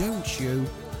with Don't You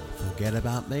Forget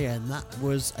About Me, and that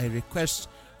was a request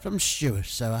from Stuart.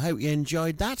 So I hope you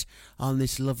enjoyed that on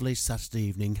this lovely Saturday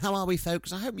evening. How are we,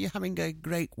 folks? I hope you're having a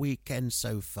great weekend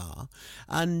so far.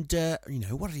 And,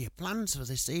 what are your plans for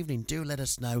this evening? Do let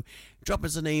us know. Drop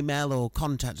us an email or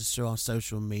contact us through our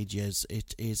social medias.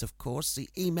 It is, of course, the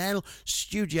email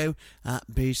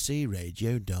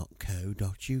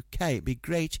studio@bcradio.co.uk. It'd be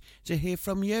great to hear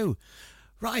from you.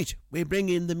 Right, we're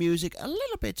bringing the music a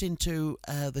little bit into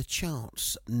the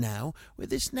charts now with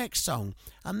this next song.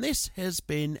 And this has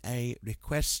been a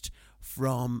request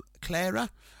from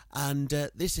Clara. And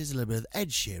this is a little bit of Ed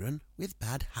Sheeran with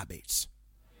Bad Habits.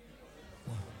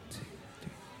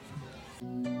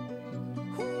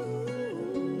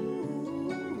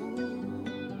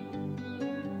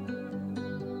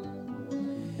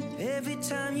 Every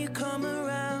time you come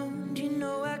around, you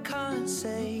know I can't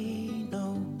say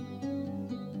no.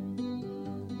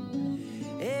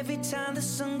 Every time the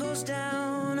sun goes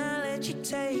down, I let you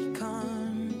take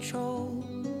control.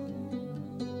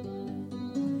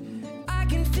 I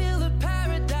can feel the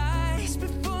paradise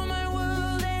before my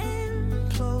world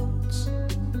implodes.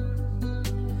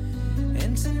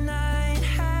 And tonight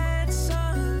had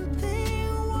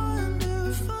something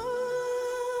wonderful.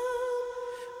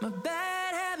 My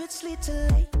bad habits lead to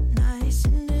late nights,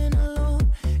 sitting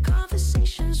alone.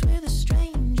 Conversations with a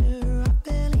stranger I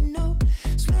barely know.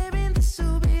 Swearing this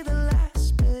will be the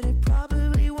last, but it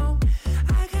probably won't.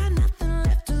 I got nothing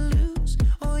left to lose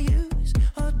or use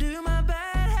or do. My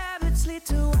bad habits lead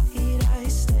to white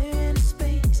eyes staring into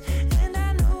space, and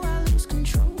I know I lose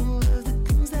control of the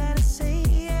things that I say.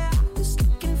 Yeah, I was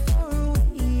looking for a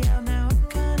way out, now I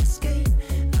can't escape.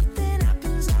 Nothing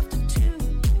happens after two.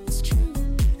 It's true,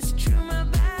 it's true. My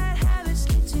bad habits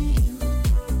lead to you.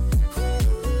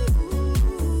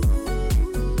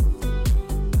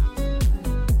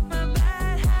 My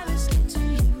bad habits lead to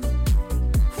you.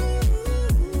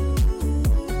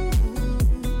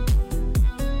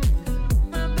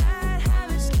 My bad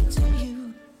habits lead to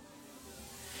you.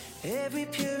 Every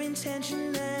pure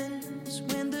intention ends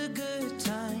when the good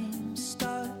times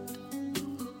start.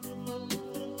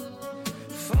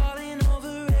 Falling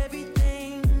over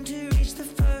everything to reach the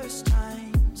first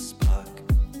time spark.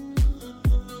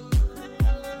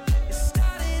 It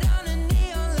started on the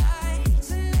neon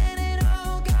lights and then it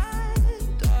all got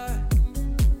dark.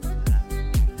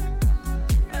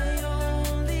 I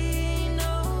only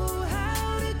know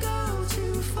how to go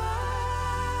too far.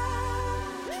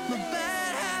 My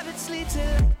bad habits lead to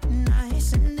late nights,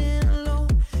 sitting alone.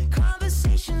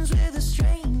 Conversations with a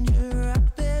stranger I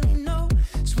barely know.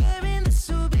 Swearing this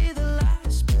will be the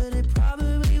last, but it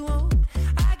probably won't.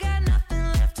 I got nothing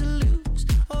left to lose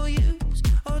or use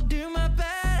or do. My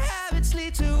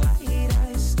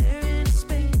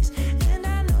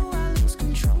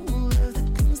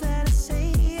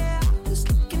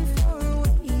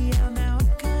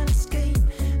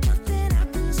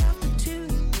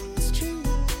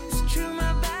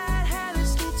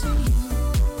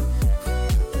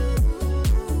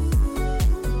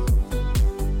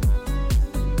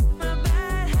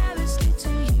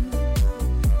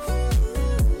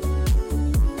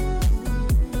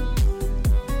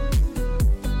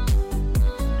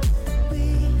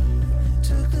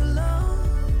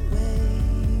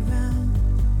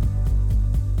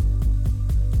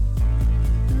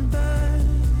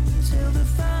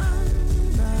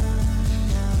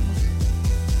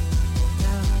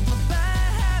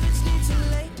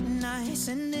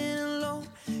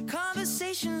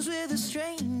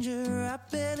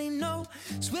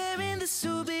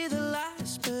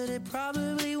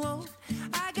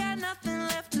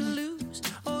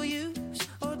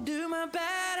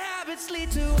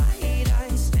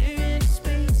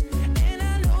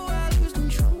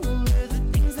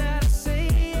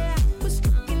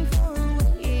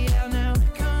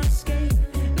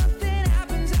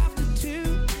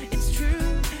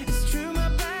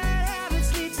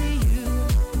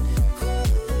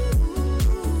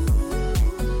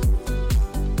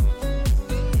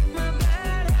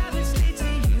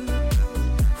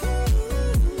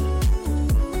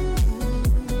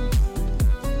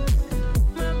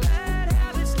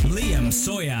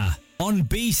Sawyer on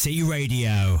BC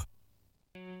Radio.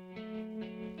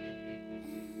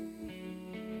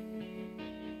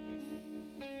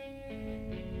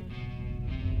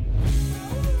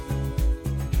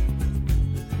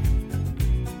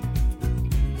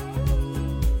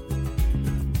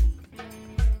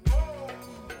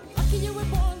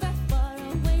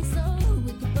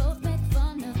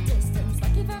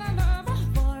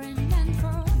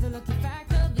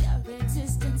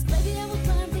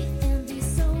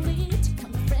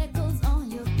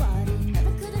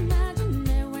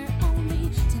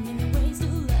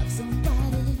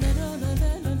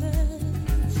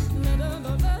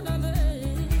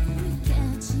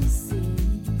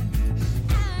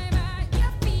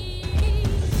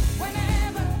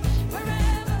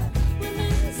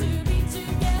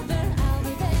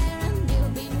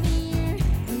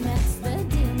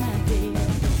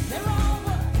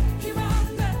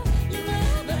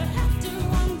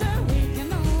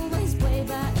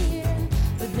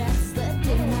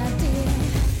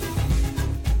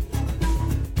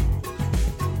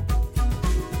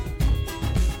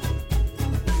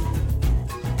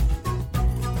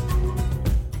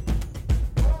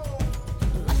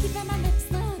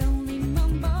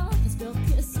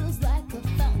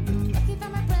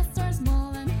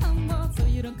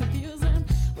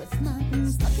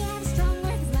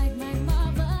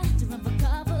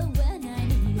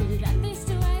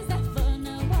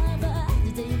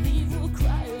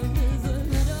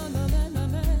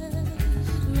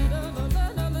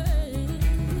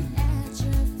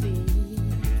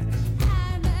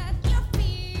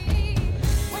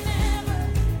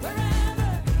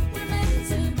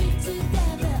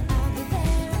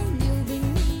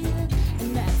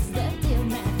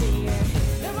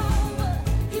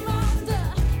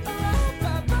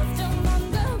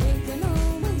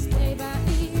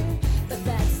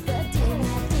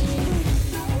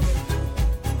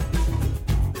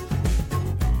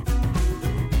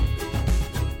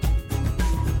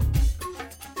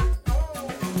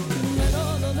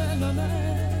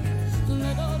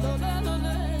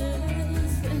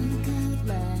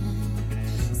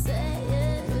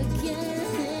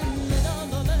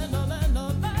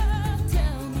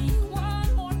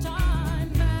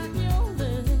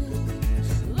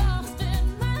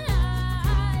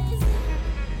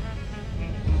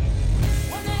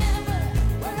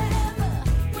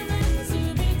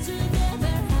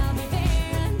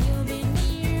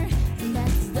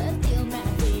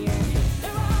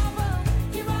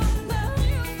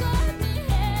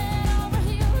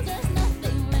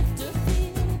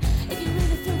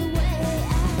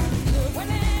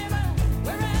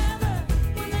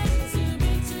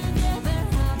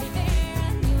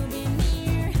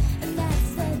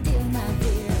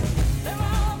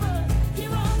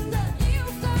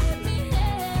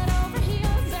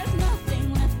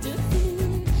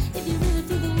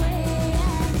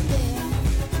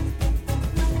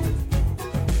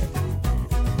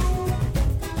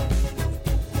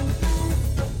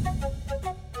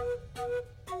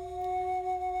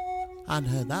 And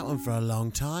heard that one for a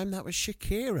long time. That was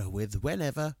Shakira with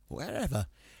Whenever, Wherever,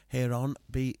 here on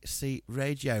BC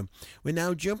Radio. We're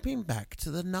now jumping back to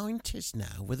the 90s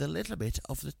now with a little bit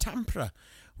of the Tampra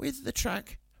with the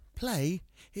track Play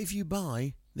If You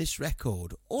Buy This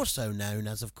Record, also known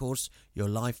as, of course, Your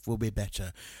Life Will Be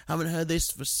Better. Haven't heard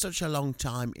this for such a long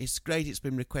time. It's great. It's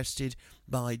been requested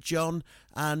by John,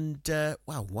 and,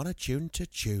 well, what a tune to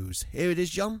choose. Here it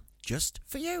is, John, just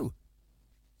for you.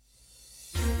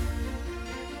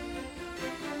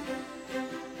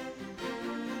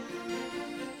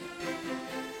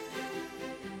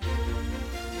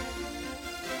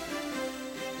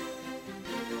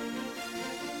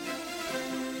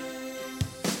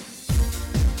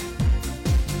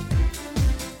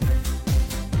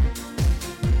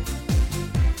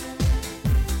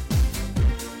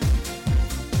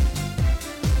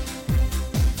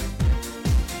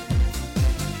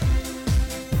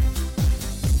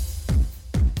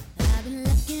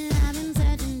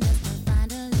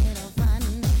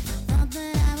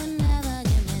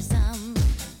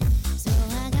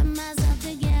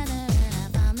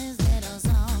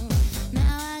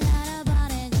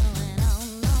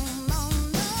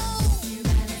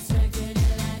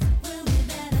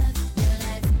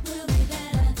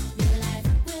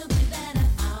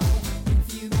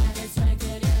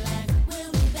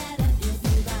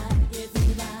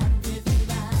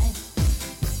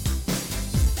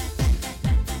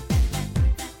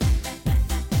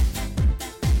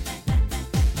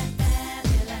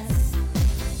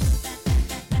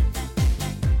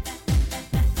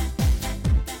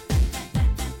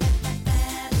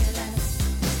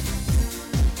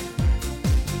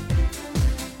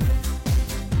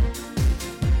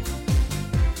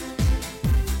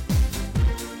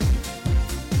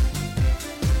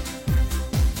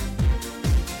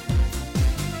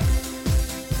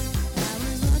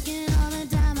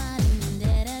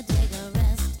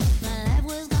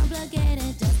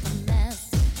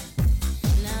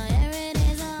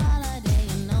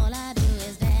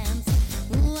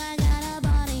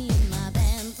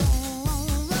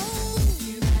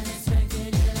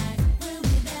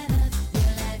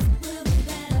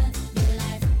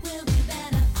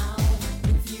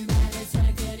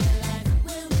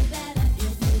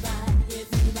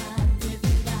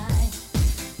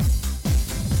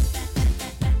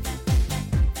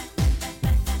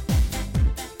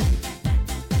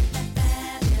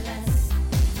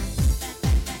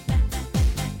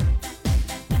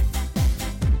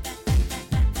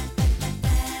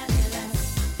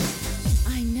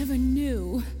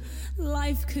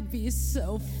 life could be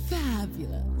so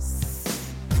fabulous.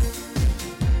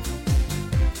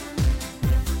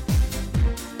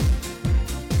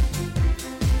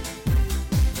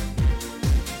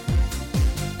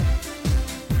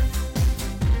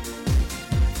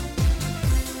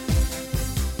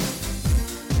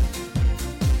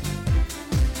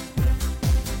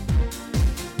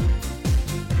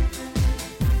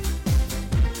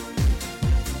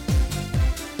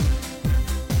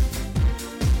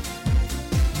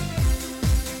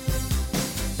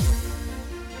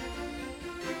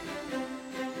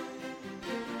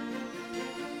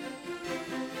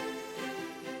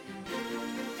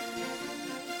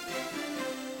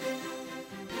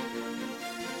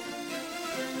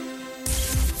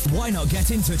 Why not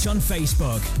get in touch on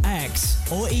Facebook, X,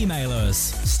 or email us,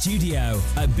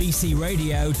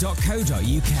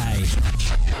 studio@bcradio.co.uk.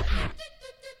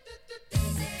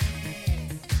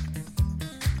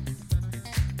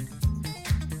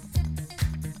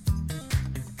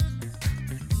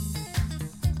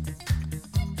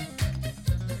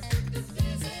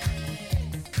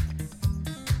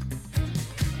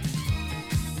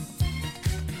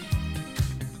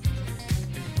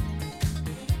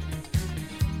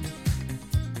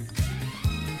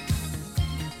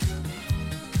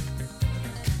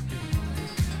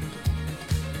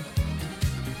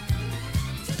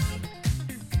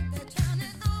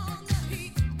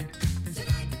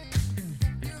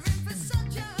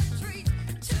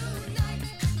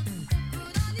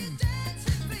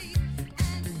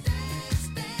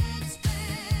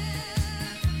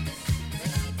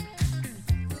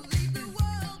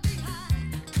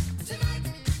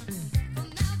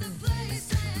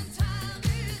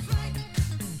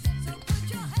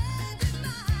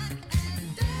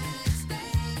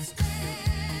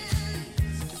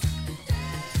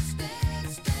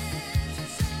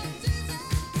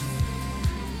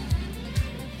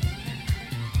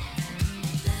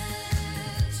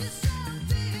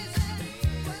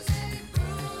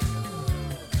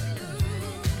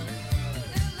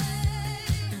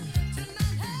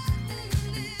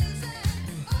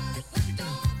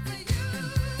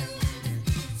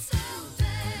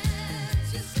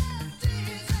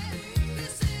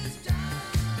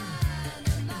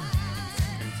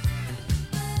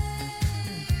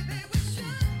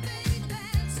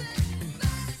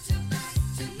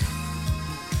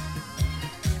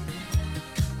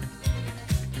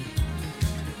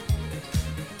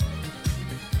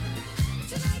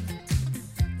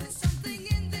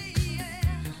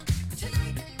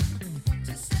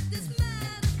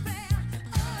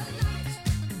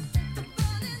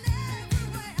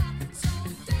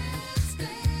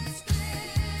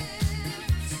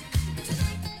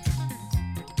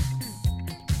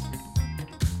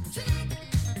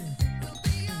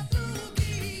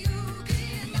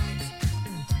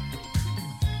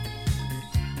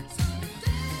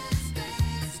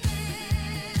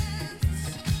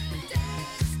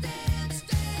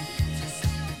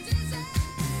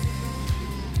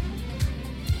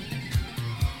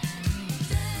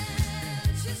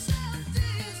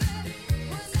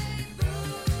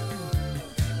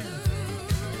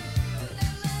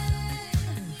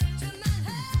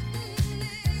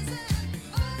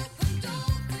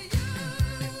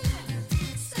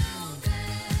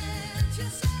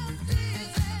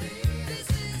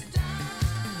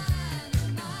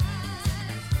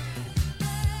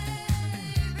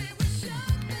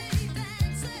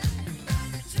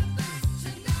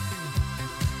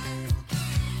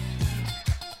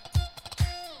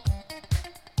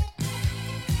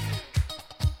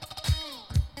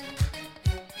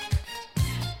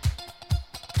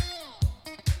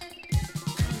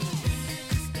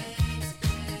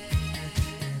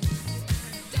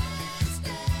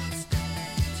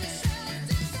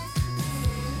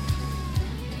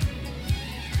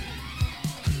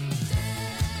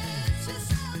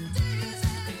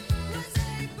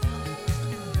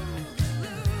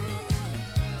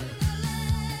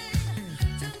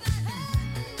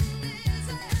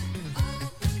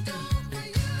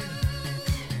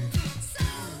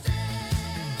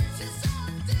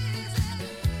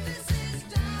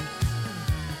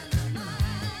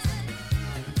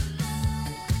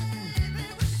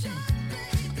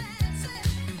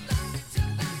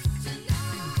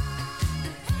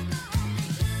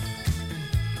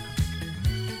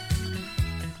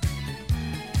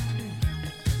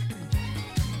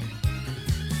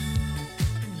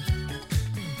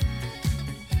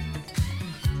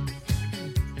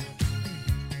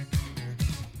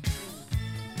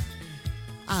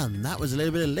 And that was a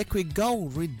little bit of Liquid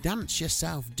Gold with Dance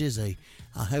Yourself Dizzy.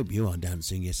 I hope you are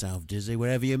dancing yourself dizzy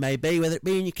wherever you may be, whether it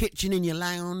be in your kitchen, in your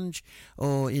lounge,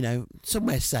 or,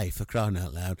 somewhere safe, for crying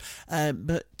out loud.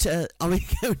 But I'm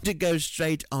going to go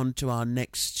straight on to our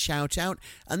next shout out,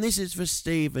 and this is for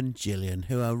Steve and Gillian,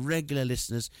 who are regular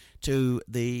listeners to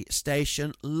the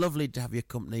station. Lovely to have your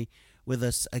company with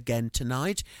us again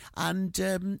tonight.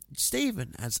 And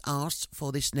Stephen has asked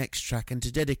for this next track and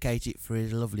to dedicate it for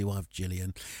his lovely wife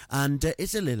Gillian. And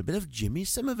it's a little bit of Jimmy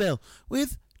Somerville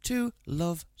with To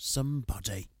Love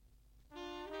Somebody.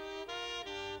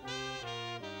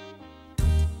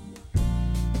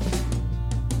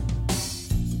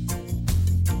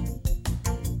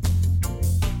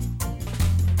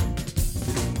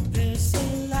 There's a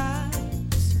light,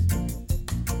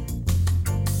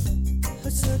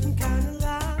 a certain kind of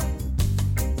light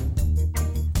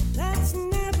that's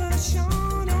never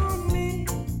shone on me.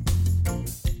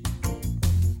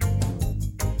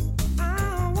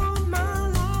 I want my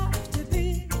life to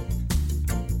be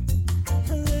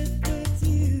live with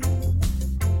you,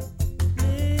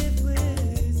 live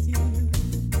with you.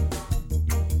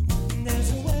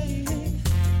 There's a way.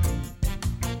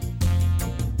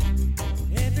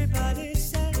 Everybody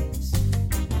says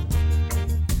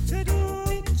to do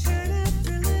each and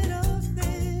every little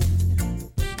thing,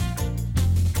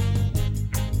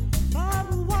 but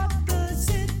what does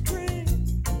it bring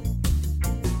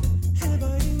if I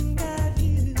ain't got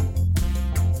you?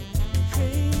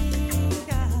 Ain't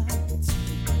got,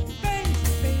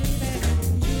 baby,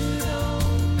 you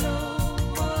don't know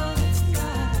what it's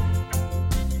like.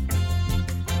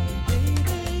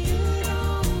 Baby, you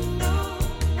don't know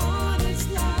what it's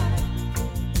like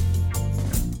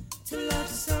to love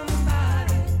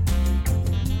somebody,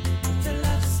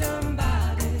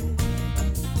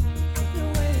 the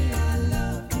way I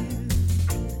love you.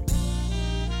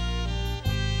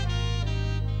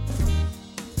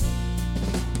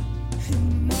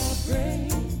 In my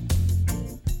brain,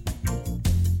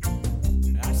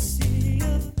 I see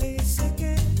your face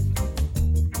again.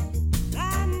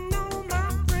 I know my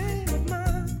brain of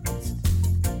mine.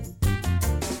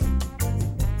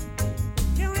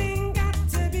 You ain't got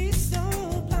to be so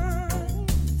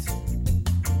blind,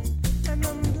 and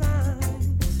I'm blind,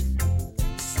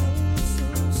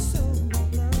 so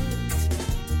blind.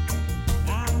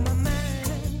 I'm a man,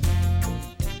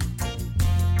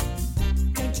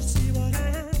 can't you see what I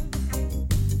am?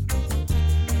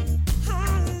 I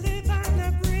live and I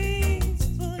breathe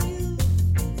for you,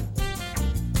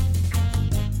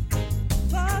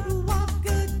 but what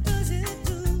good does it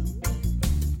do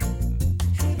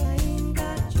if I ain't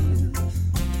got you?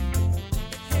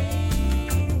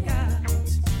 Ain't got,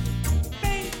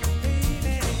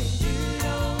 baby, you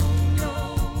don't know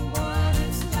what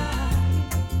it's like.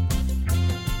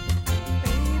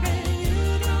 Baby, you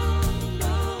don't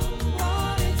know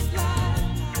what it's like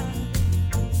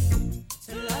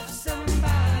to love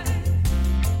somebody,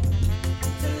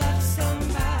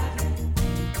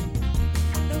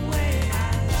 the way I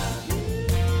love you.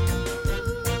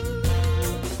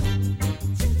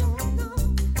 You don't know,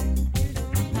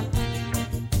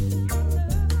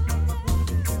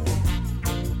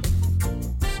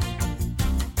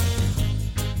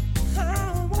 I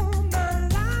want my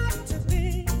life to be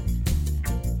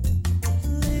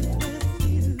live with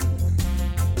you,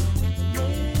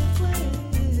 live with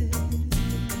you,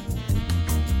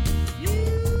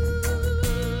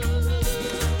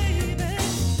 baby.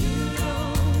 You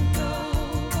don't know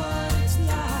what it's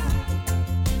like.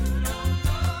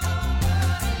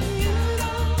 You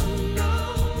don't know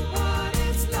what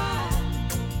it's like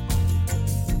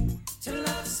to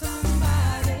love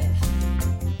somebody,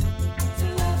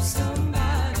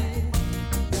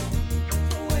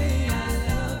 the way I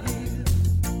love you.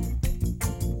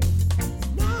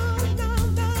 No,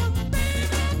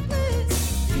 baby, please.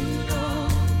 You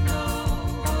don't know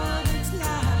what it's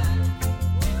like.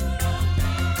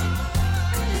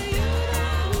 You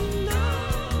don't know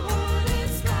what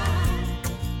it's like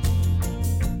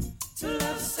to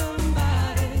love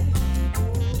somebody,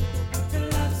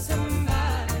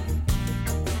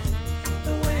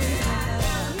 the way I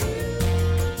love you.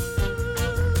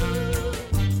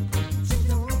 You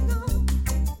don't know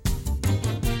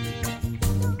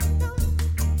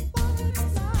what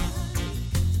it's like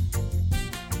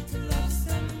to love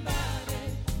somebody.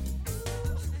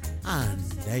 And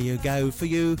there you go for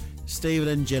you, Stephen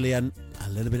and Gillian. A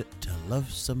little bit to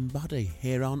love somebody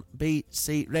here on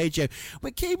BC Radio.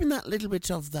 We're keeping that little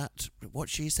bit of that, what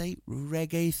shall you say,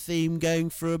 reggae theme going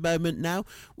for a moment now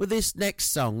with this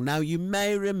next song. Now, you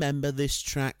may remember this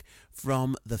track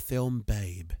from the film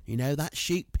Babe. You know, that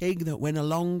sheep pig that went a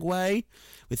long way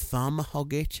with Farmer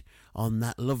Hoggett on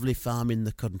that lovely farm in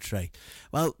the country.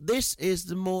 Well, this is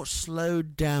the more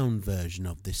slowed down version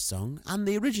of this song, and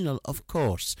the original, of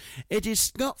course. It is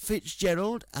Scott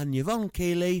Fitzgerald and Yvonne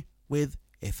Keeley with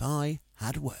If I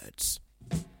Had Words.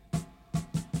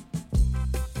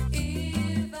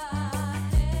 If I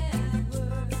had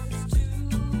words to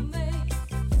make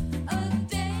a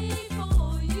day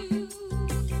for you,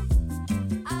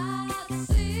 I'd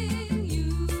sing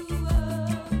you a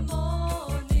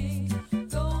morning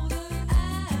golden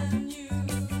and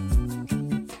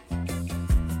new.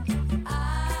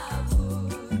 I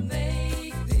would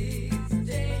make this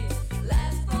day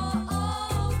last for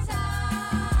all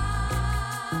time.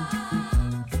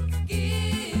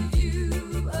 Give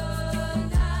you a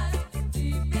night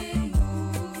deep in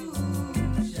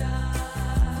moonshine.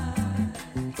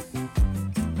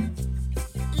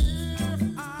 If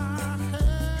I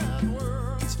had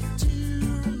words to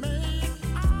make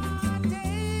a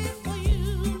day for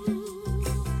you,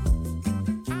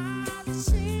 I'd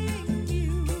sing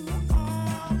you a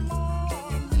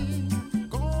morning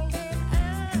golden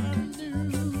and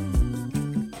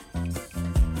new.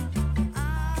 I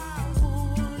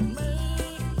would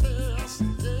make this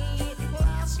day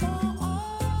last for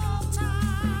all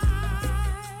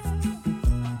time.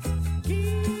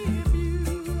 Give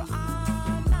you a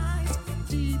night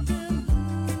deep in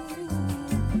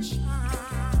moonshine.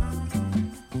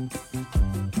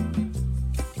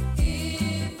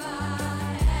 If I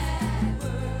had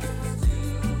words to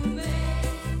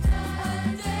make a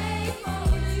day for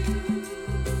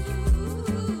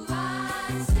you,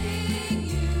 I'd sing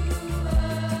you a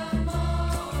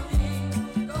morning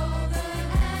golden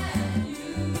and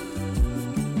new.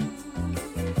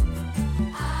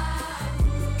 I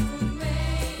would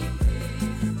make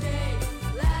this day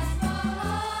last for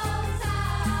all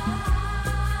time.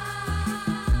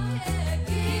 Yeah,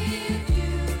 give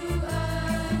you a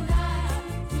night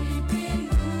deep in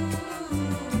moonshine.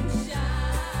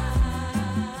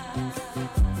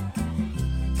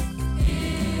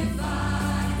 If I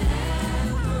had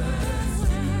words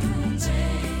to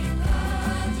make a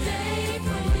day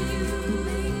for you,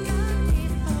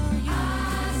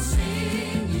 I'd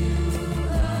sing you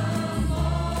a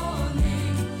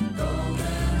morning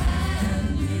golden and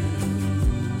new.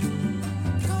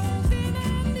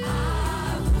 I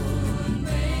would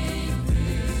make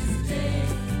this day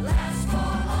last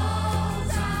for all time.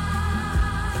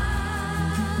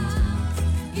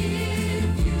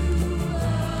 Give you a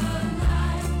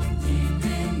night deep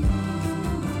in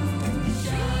moonshine.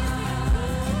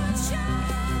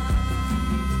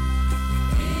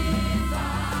 If I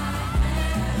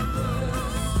had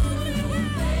words to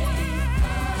make a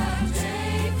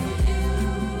day for you,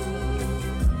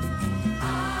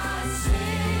 I'd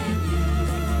sing you a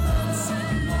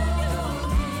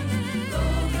morning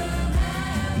golden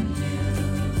and new.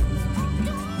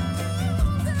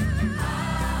 I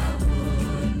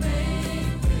would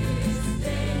make this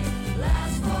day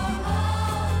last for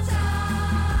all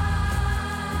time.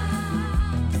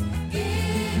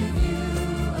 Give you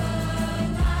a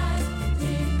night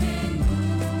deep in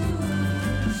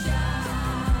moonshine.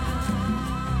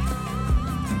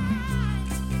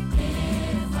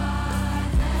 If I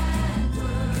had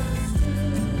words to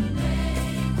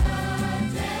make a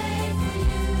day for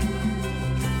you,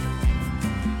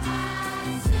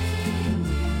 I'd sing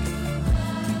you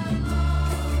a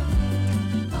morning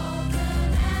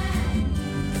golden and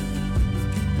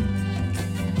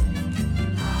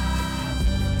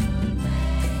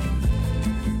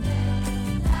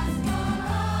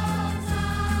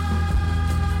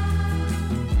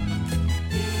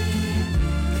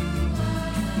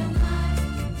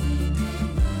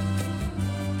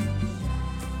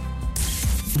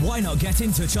Why not get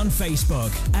in touch on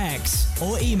Facebook, X,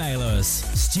 or email us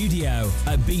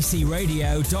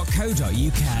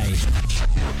studio@bcradio.co.uk.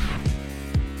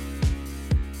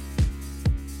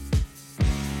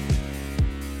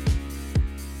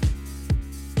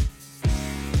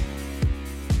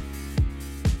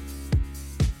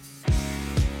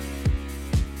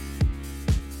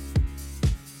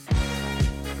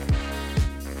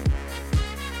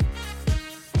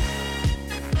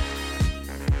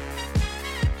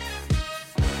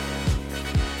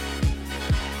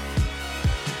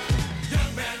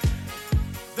 Young man,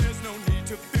 there's no need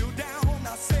to feel down.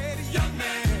 I said, young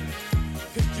man,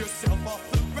 pick yourself off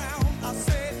the ground. I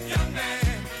said, young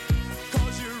man,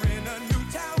 'cause you're in a new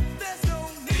town. There's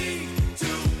no need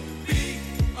to be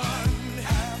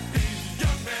unhappy.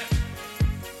 Young man,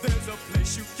 there's a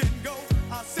place you can go.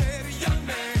 I said, young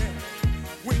man,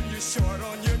 when you're short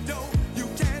on your dough, you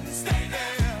can stay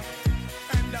there.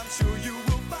 And I'm sure you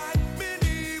will find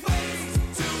many ways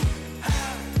to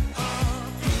have a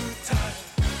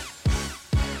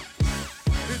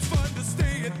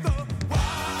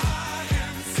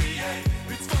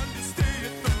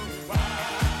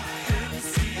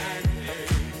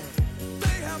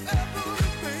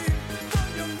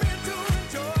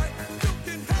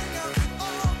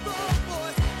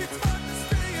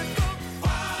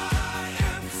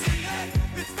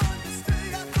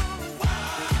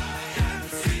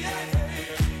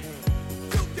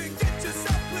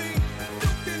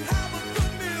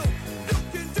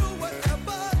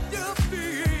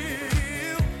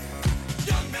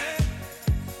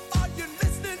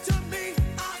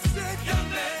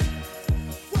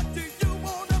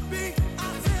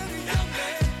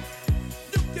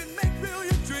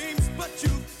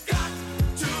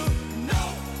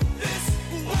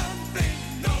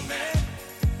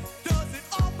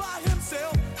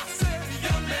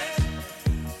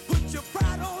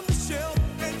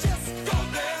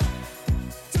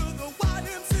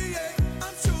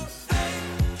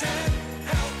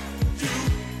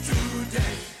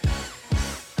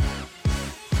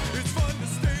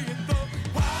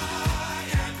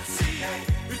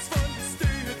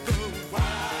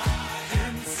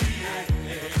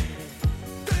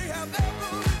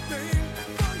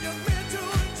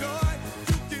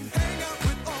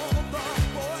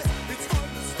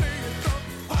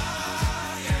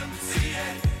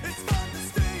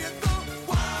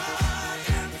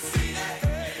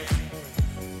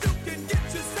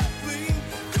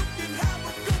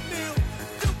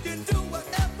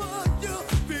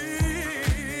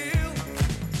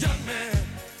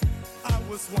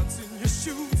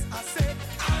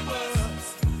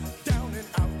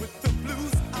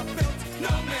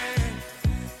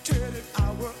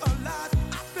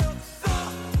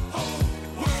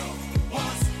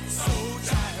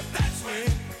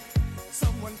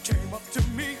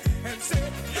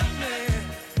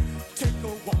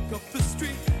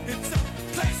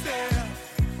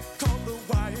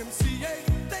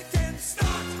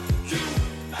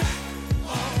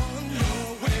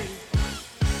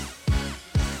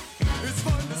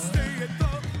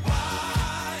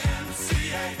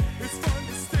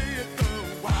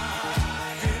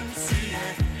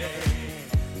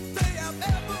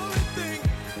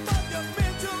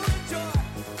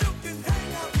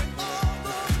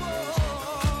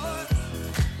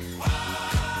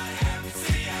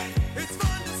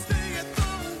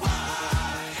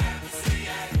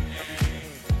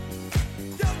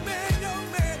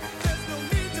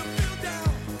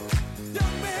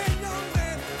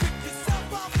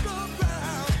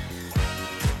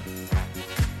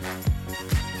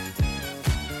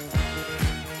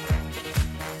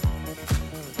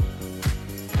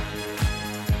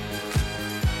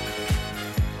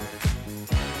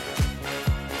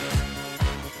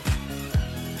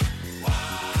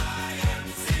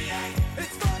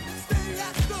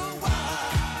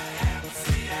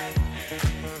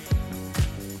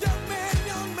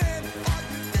young man, are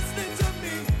you listening to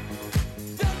me?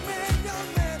 Young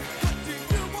man, what do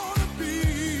you wanna be?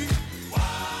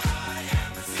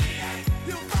 YMCA.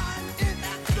 You'll find it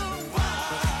at the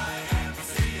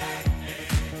YMCA.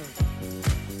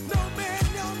 No man,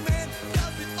 young man,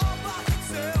 does it all by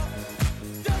himself.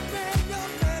 Young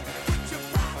man, put your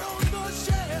pride on the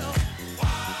shelf.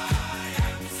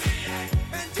 YMCA.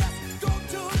 And just go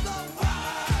to the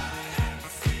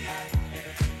YMCA.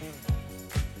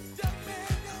 Young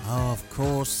man, Oh, of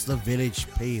course, the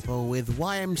Village People with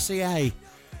YMCA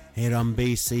here on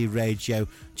BC Radio.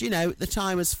 Do you know, the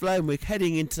time has flown. We're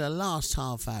heading into the last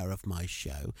half hour of my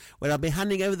show, where I'll be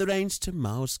handing over the reins to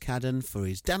Miles Cadden for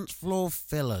his dance floor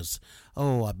fillers.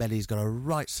 Oh, I bet he's got a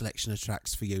right selection of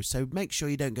tracks for you, so make sure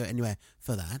you don't go anywhere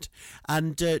for that.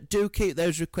 And do keep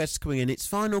those requests coming in. It's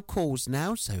final calls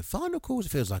now, so final calls. It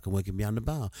feels like I'm working behind the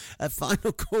bar.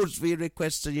 Final calls for your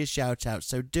requests and your shout-outs,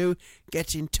 so do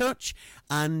get in touch,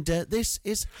 and this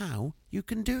is how you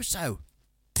can do so.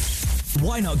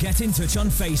 Why not get in touch on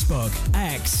Facebook,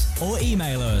 X, or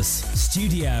email us,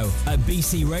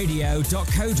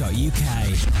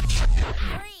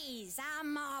 studio@bcradio.co.uk. Freeze!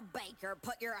 I'm Ma Baker.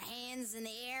 Put your hands in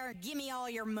the air and give me all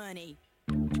your money.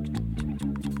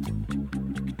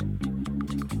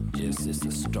 This is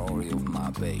the story of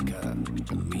Ma Baker,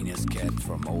 the meanest cat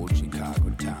from old Chicago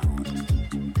town.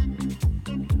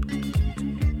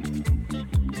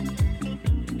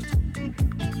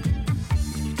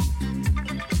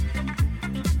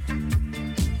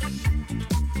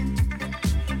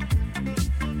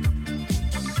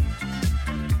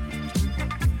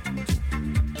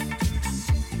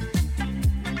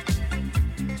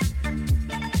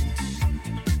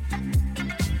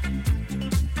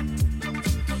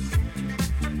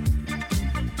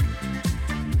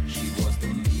 She was the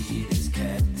meanest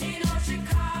cat in old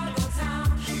Chicago.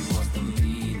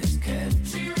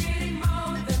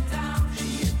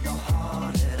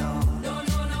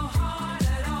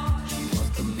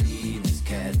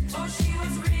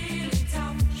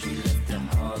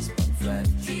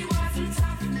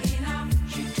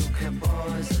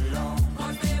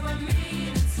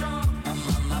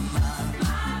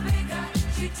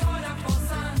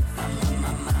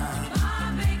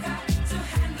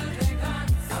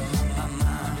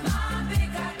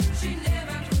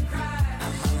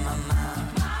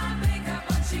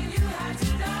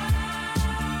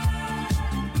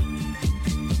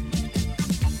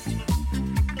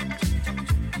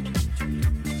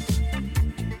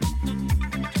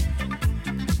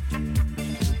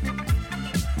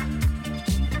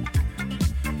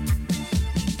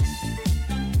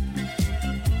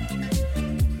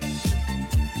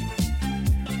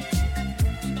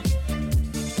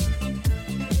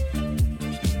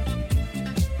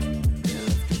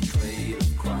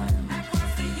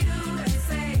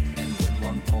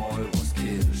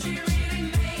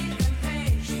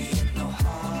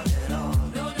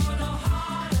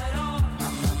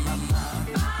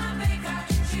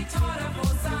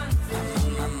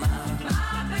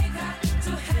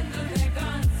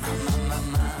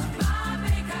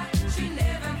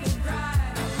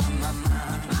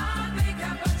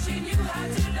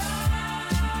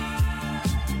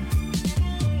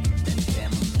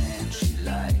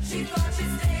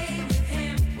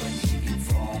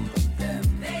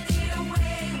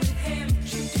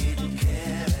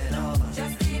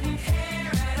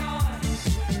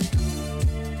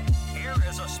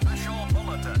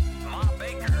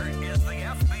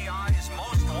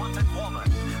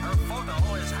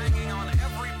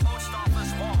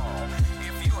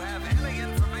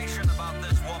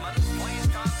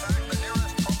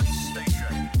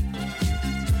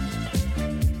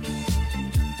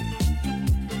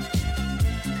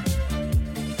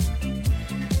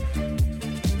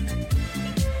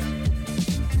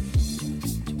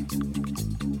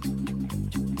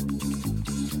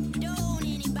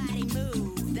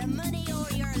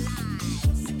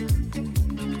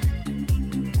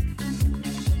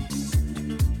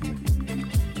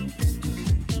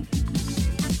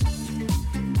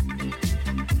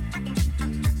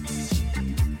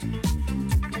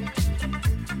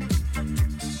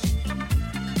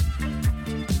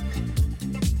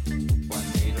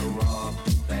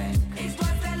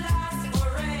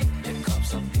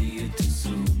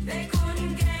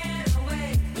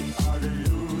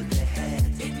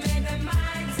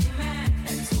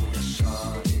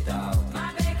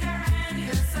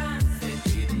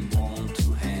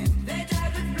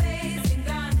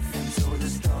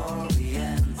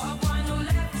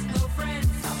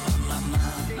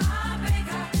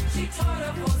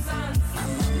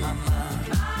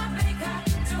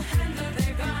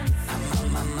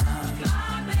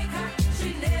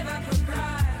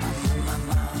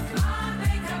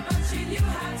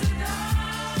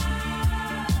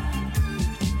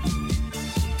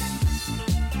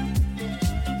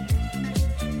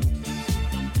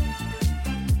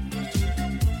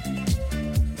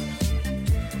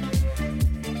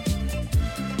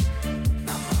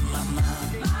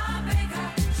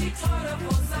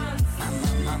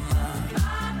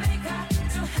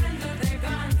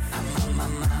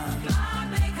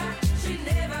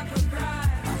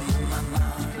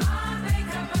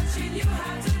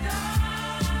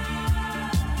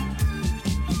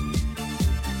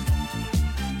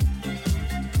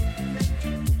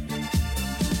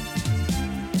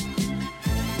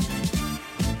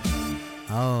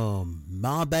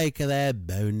 Ma Baker there,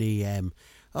 Boney M.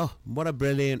 Oh, what a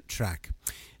brilliant track.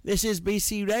 This is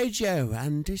BC Radio,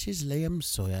 and this is Liam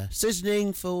Sawyer,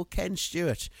 sitting for Ken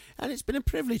Stewart. And it's been a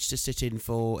privilege to sit in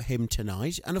for him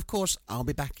tonight. And of course, I'll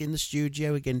be back in the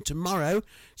studio again tomorrow,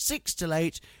 6 till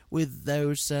 8, with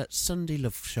those Sunday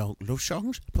love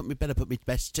songs. Better put my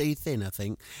best teeth in, I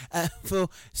think. For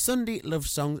Sunday love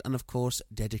songs, and of course,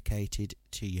 dedicated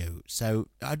to you. So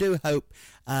I do hope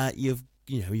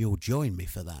you'll join me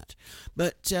for that.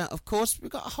 But of course, we've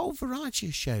got a whole variety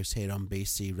of shows here on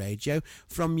BC Radio,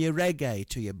 from your reggae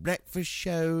to your breakfast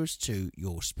shows to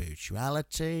your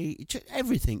spirituality, to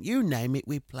everything. You name it,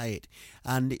 we play it.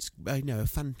 And it's a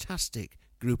fantastic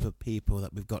group of people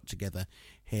that we've got together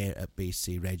here at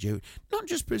BC Radio. Not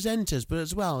just presenters, but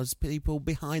as well as people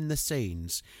behind the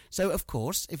scenes. So, of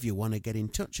course, if you want to get in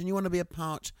touch and you want to be a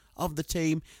part of the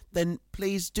team, then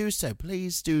please do so.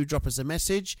 Please do drop us a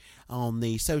message on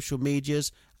the social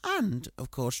medias, and of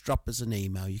course drop us an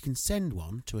email. You can send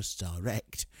one to us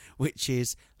direct, which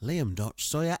is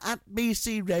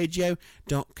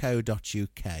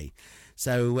liam.sawyer@bcradio.co.uk.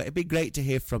 So it'd be great to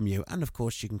hear from you, and of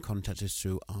course you can contact us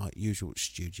through our usual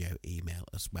studio email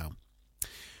as well.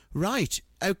 Right,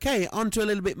 okay, on to a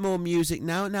little bit more music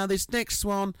now. Now this next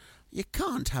one, you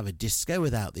can't have a disco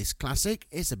without this classic.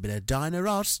 It's a bit of Dinah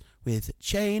Ross with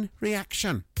Chain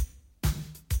Reaction.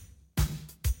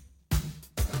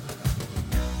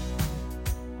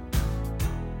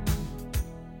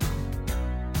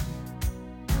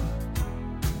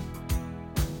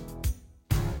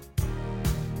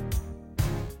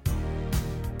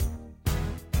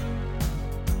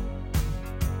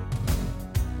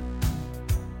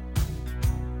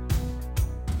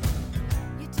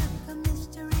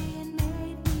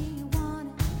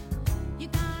 You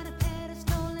got a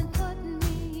pedestal and putting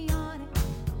me on it.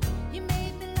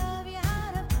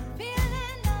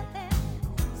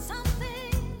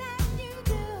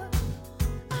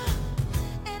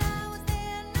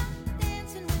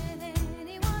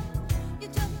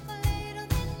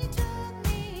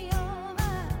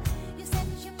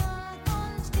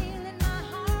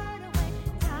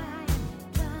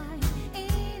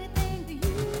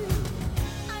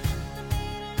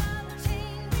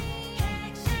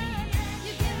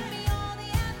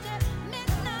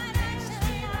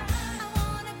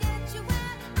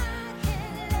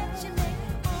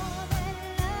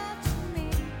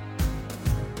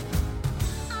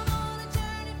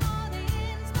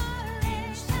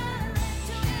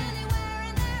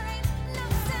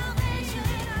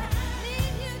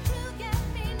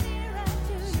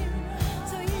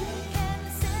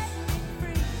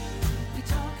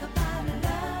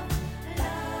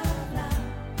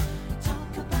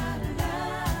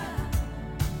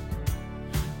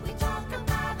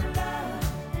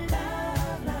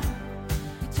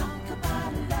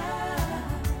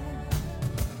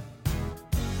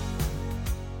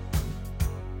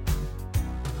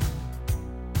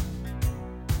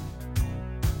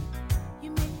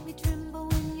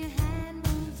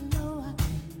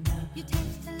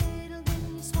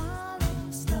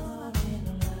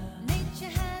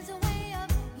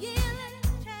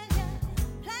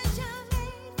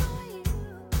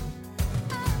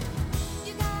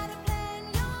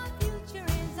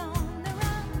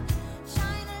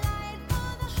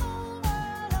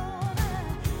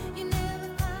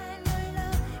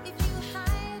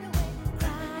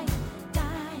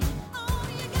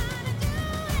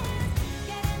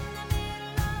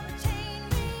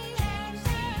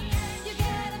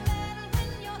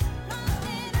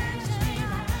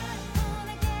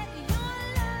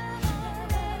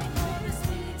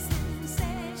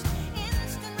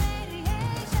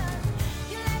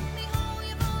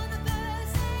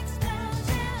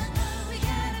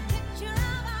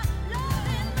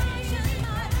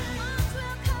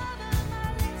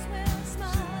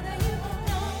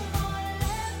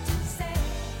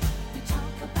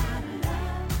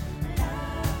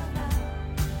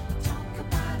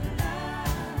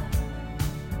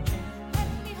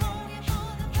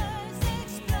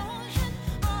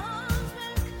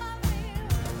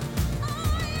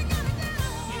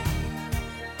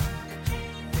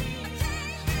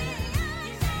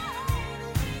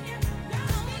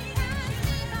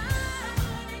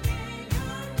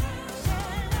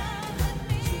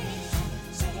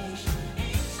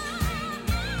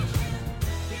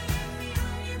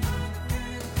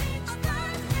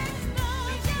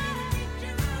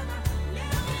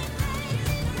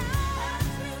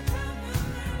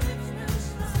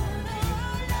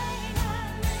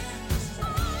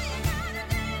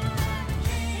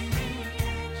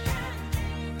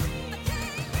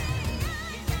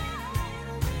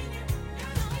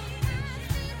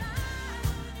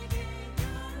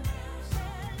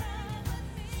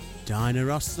 Dinah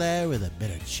Ross there with a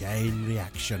bit of Chain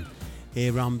Reaction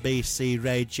here on BC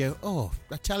Radio. Oh,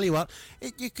 I tell you what,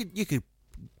 you could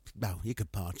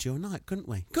party all night, couldn't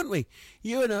we?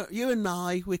 You and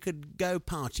I, we could go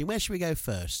partying. Where should we go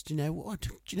first? You know what?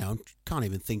 I can't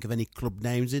even think of any club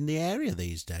names in the area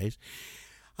these days.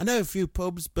 I know a few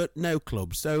pubs, but no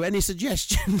clubs. So any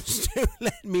suggestions, do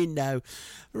let me know.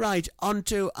 Right, on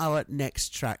to our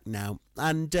next track now.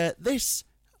 And this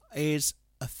is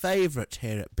a favourite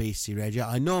here at BC Radio.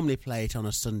 I normally play it on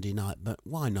a Sunday night, but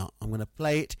why not? I'm going to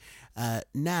play it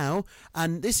now.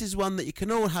 And this is one that you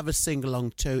can all have a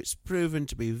sing-along to. It's proven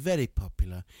to be very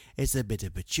popular. It's a bit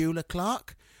of Petula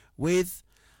Clark with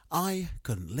I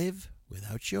Couldn't Live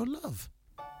Without Your Love.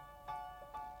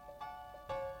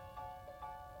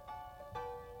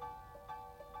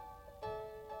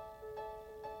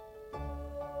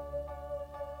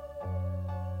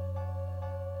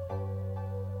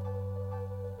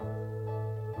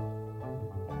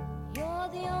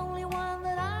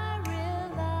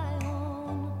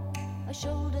 A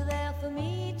shoulder there for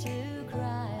me to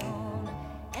cry on,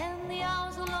 and the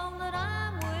hours alone that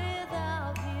I'm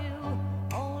without you,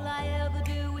 all I ever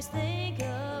do is think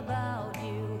about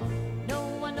you. No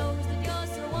one knows that you're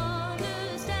so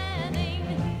understanding,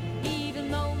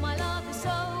 even though my love is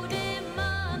so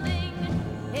demanding.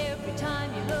 Every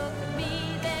time you look at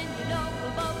me, then you know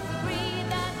we'll both agree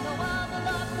that no other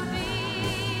love could be.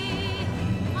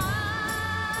 I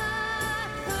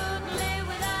couldn't live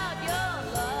without your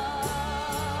love.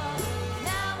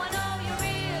 Now I know you're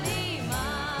really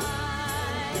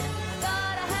mine.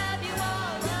 Gotta have you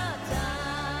all the time.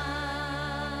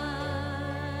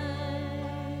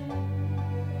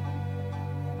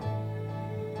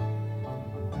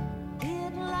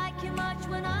 Didn't like you much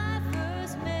when I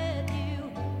first met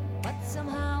you, but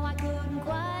somehow I couldn't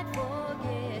quite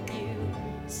forget you.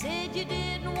 Said you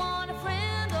didn't want a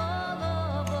friend or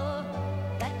lover,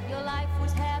 that your life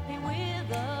was happy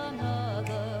with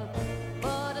another.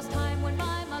 But as time went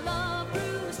by, my love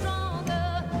grew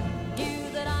stronger. Knew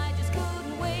that I just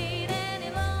couldn't wait any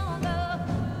longer,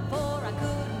 for I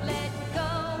couldn't let you go,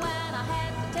 and I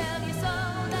had to tell you so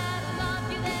that I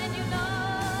loved you. Then you know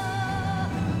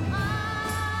I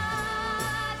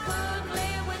couldn't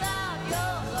live without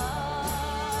your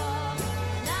love.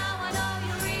 Now I know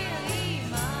you're really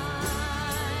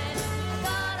mine.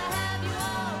 Gotta have you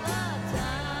all the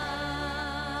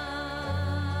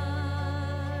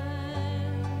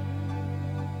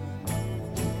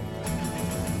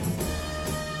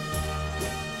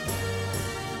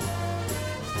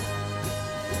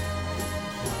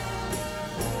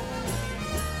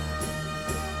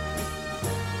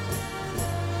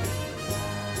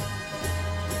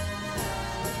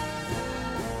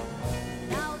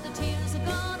Now the tears are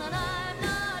gone and I'm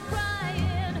not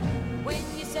crying. When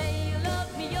you say you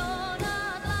love me, you're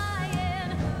not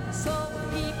lying. So if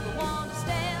people want to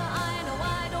stare, I know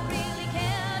I don't really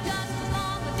care, just as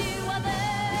long as you are there.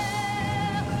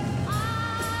 I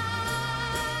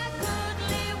couldn't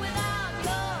live without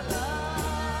your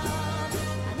love,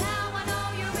 and now I know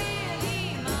you're really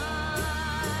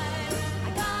mine. I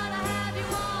gotta have you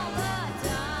all the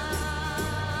time.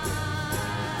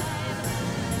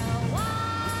 No, I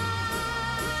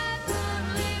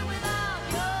couldn't live without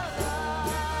your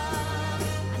love,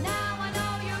 and now I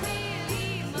know you're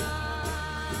really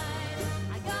mine.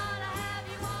 I gotta have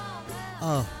you all the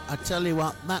Oh, I tell you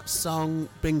what, that song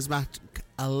brings back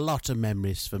a lot of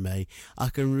memories for me. I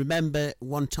can remember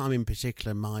one time in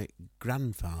particular, my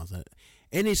grandfather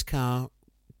in his car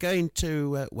going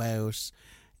to Wales,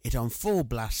 it on full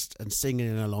blast and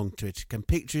singing along to it. I can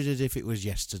picture it as if it was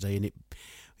yesterday, and it,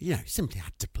 simply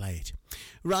had to play it.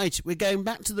 Right, we're going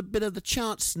back to the bit of the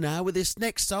charts now with this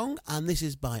next song, and this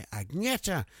is by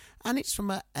Agneta, and it's from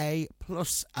her A+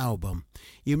 album.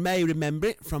 You may remember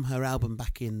it from her album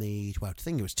back in I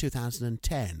think it was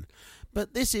 2010.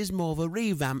 But this is more of a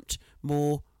revamped,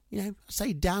 more,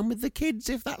 say down with the kids,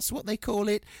 if that's what they call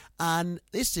it. And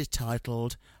this is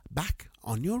titled Back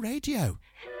on Your Radio.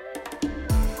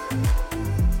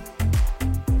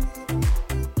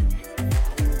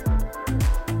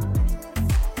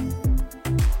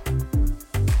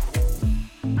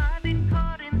 I've been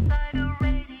caught inside a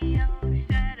radio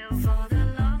shadow for the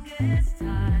longest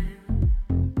time.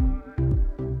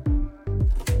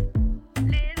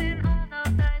 Living on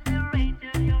outside the range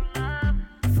of your love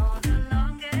for the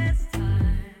longest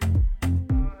time.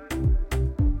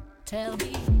 Tell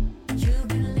me, you've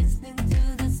been listening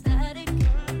to the static.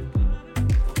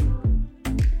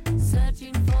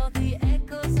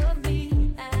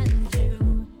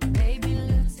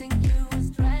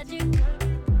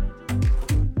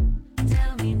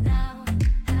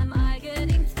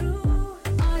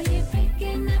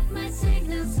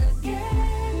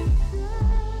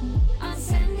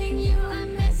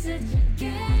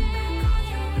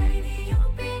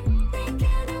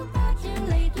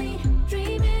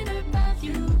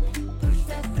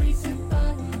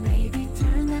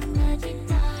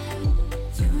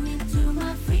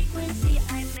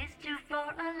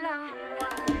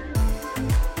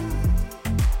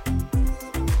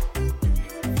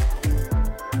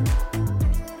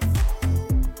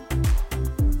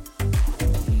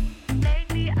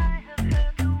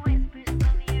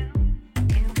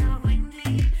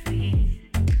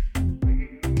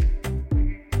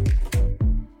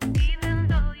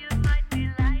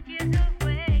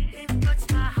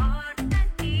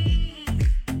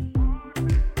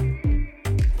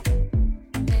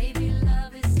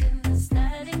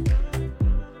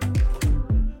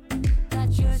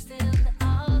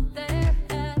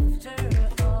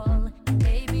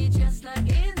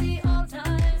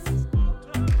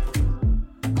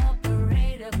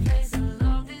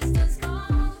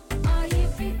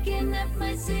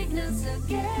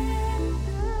 again.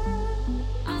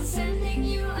 I'm sending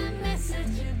you a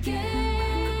message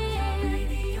again.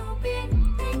 You've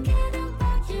been thinking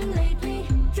about you lately,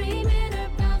 dreaming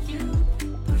about you.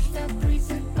 Push that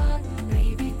reset button,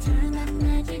 baby, turn that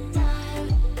magic dial.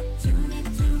 Tune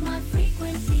into my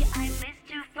frequency, I missed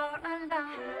you for a long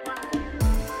while.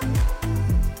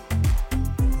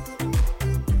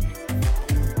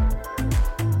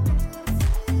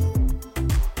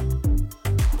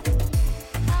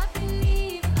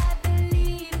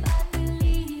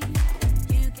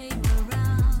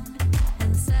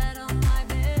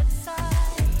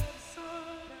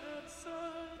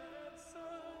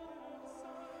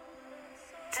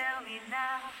 Tell me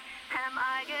now, am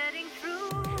I getting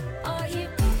through? Are you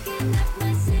picking up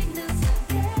my signals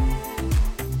again?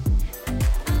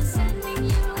 I'm sending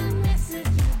you a message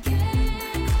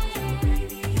again.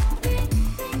 You've been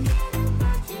thinking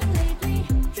about you lately,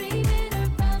 dreaming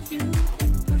about you.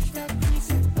 Push that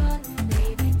reset button,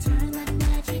 baby, turn that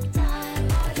magic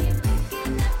dial. Are you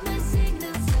picking up my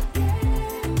signals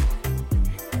again?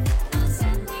 I'm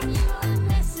sending you a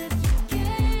message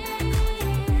again.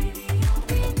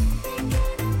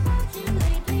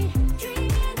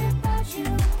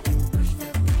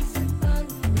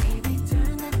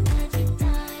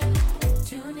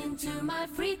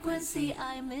 Frequency,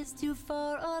 I missed you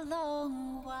for a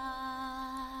long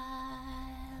while.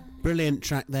 Brilliant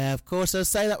track there, of course. I'll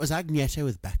say that was Agnieszka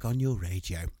with Back on Your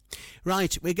Radio.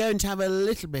 Right, we're going to have a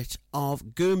little bit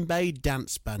of Goombay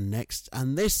Dance Band next,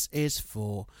 and this is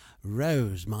for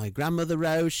Rose, my grandmother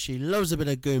Rose. She loves a bit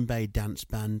of Goombay Dance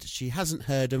Band. She hasn't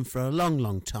heard them for a long,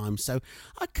 long time, so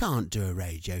I can't do a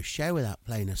radio show without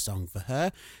playing a song for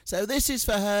her. So this is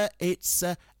for her. It's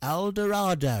El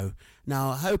Dorado.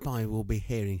 Now, I hope I will be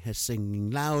hearing her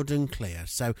singing loud and clear.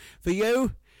 So for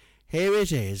you, here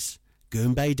it is,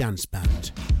 Goombay Dance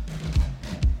Band.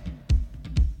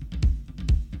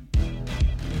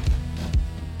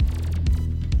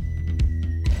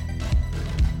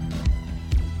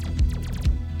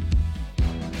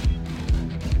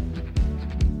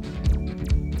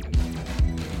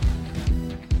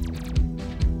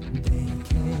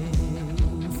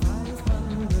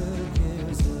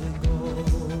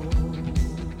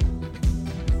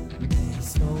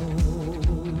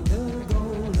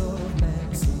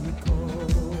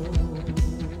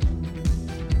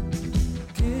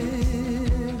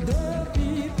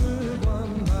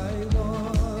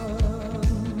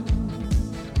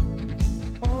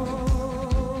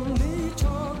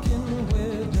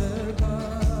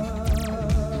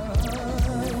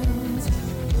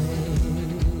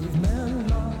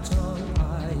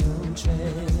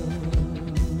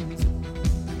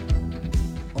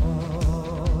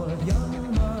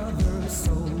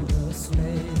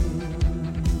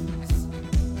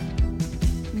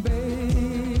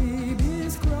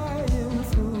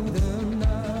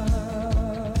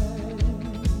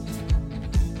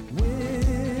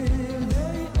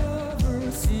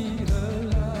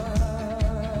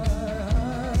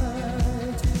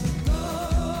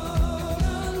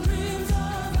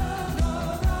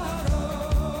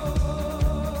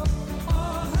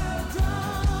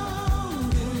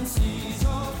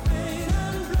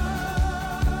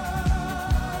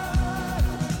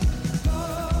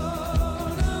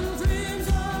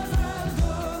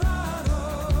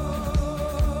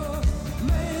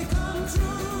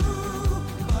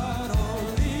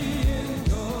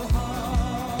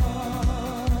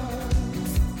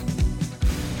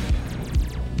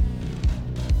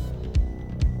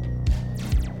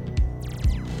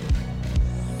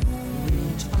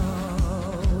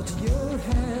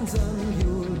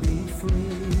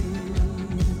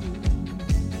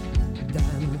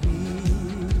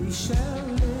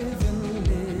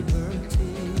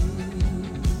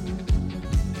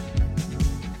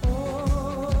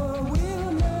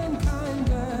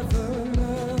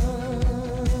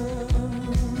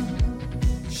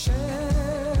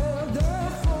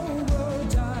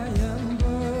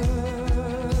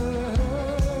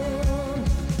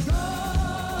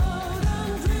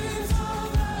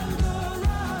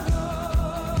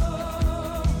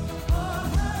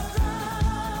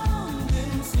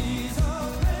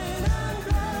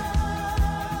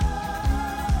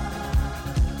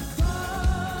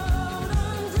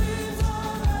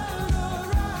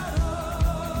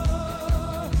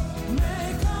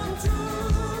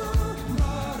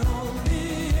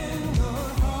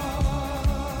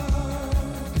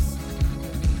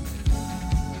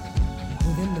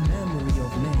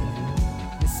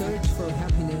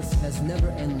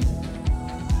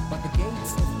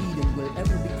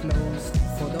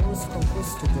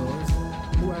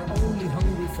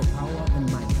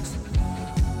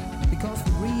 Because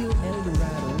the real El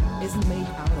Dorado isn't made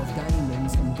out of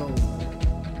diamonds and gold.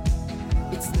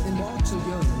 It's the immortal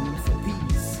yearning for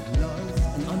peace,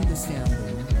 love, and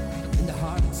understanding in the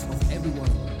hearts of everyone.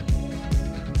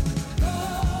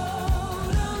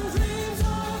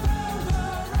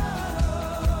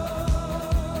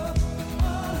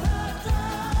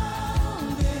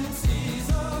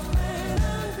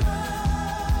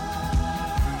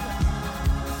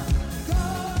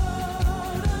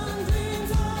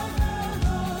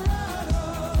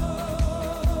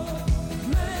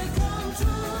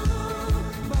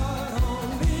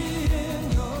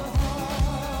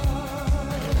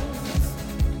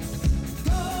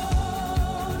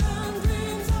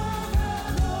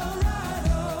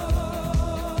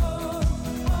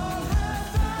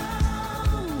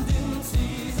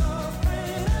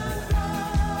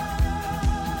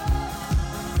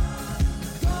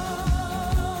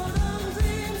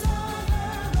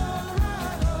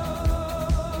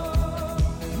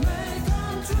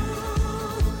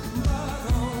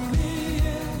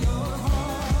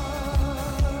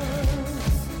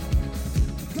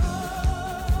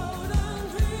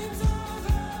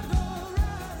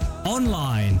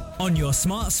 Online, on your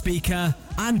smart speaker,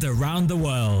 and around the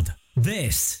world.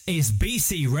 This is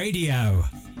BC Radio.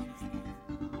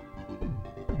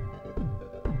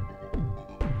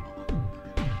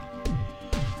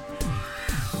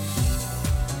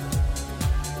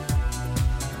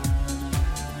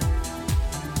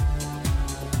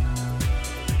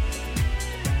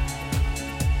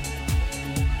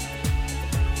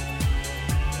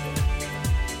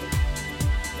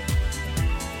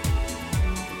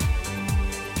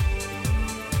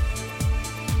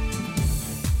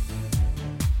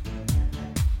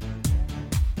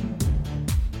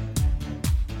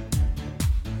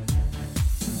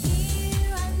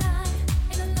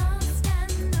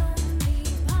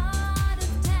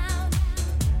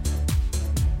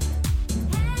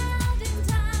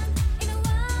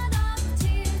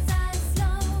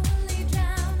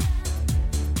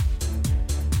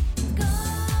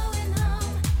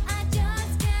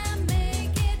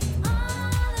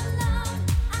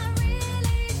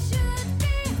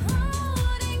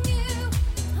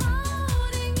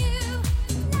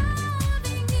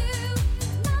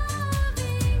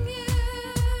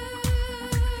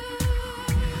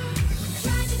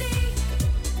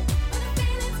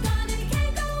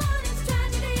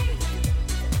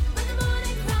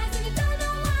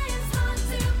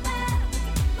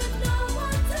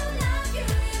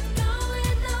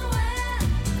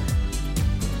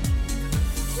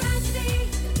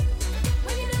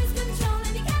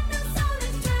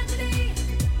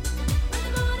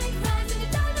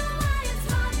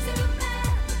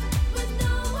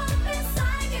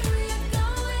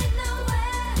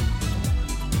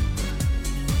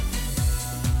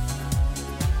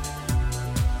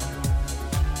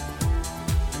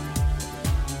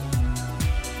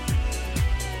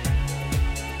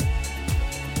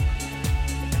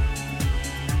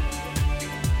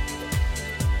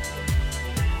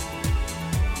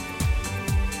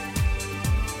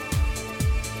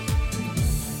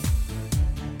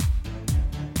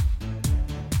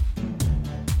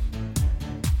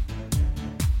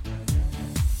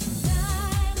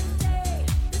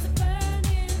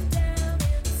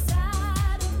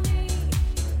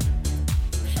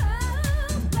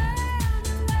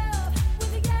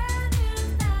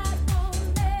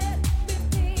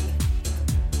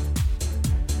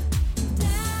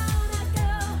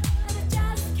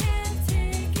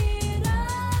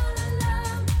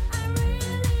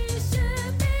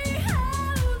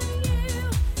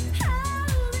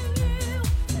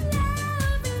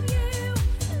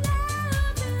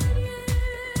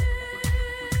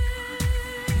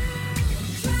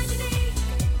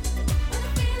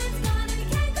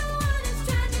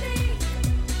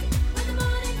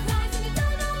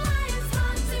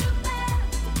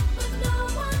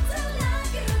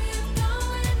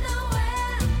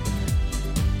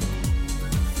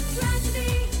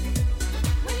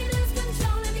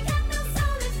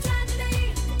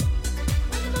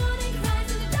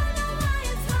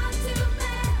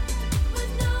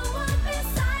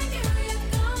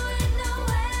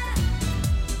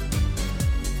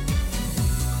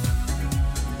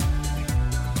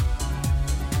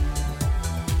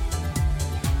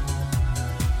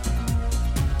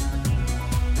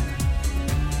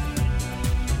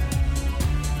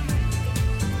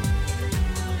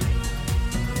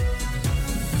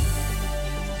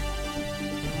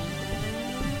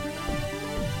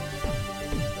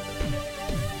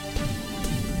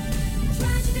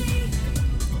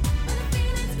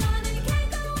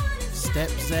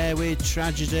 Steps there with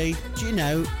Tragedy. Do you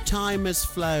know, time has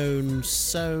flown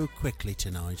so quickly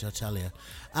tonight, I tell you.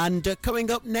 And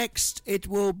coming up next, it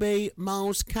will be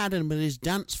Miles Cadden with his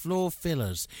Dance Floor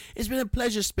Fillers. It's been a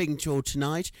pleasure speaking to you all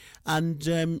tonight and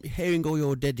hearing all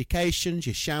your dedications,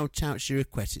 your shout-outs, your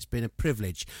requests. It's been a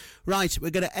privilege. Right,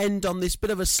 we're going to end on this bit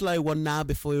of a slow one now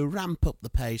before we ramp up the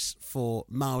pace for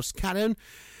Miles Cadden.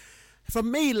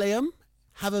 From me, Liam,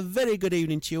 have a very good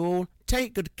evening to you all.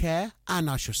 Take good care, and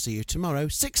I shall see you tomorrow,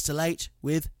 6 till 8,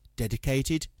 with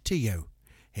Dedicated to You.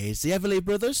 Here's the Everly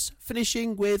Brothers,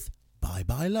 finishing with Bye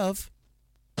Bye Love.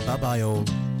 Bye bye all.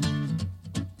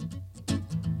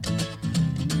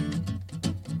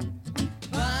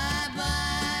 Bye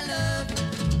bye love,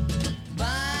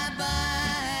 bye bye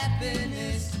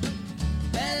happiness,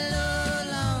 hello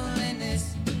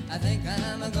loneliness, I think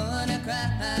I'm gonna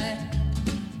cry.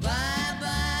 Bye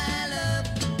bye love,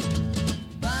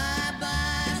 bye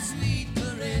bye sweet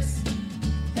caress,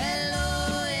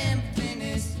 hello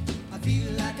emptiness, I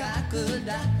feel like I could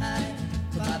die.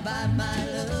 Bye-bye, my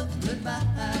love,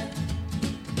 goodbye.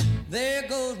 There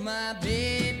goes my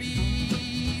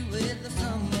baby with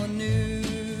someone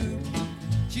new.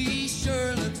 She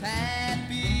sure looks happy.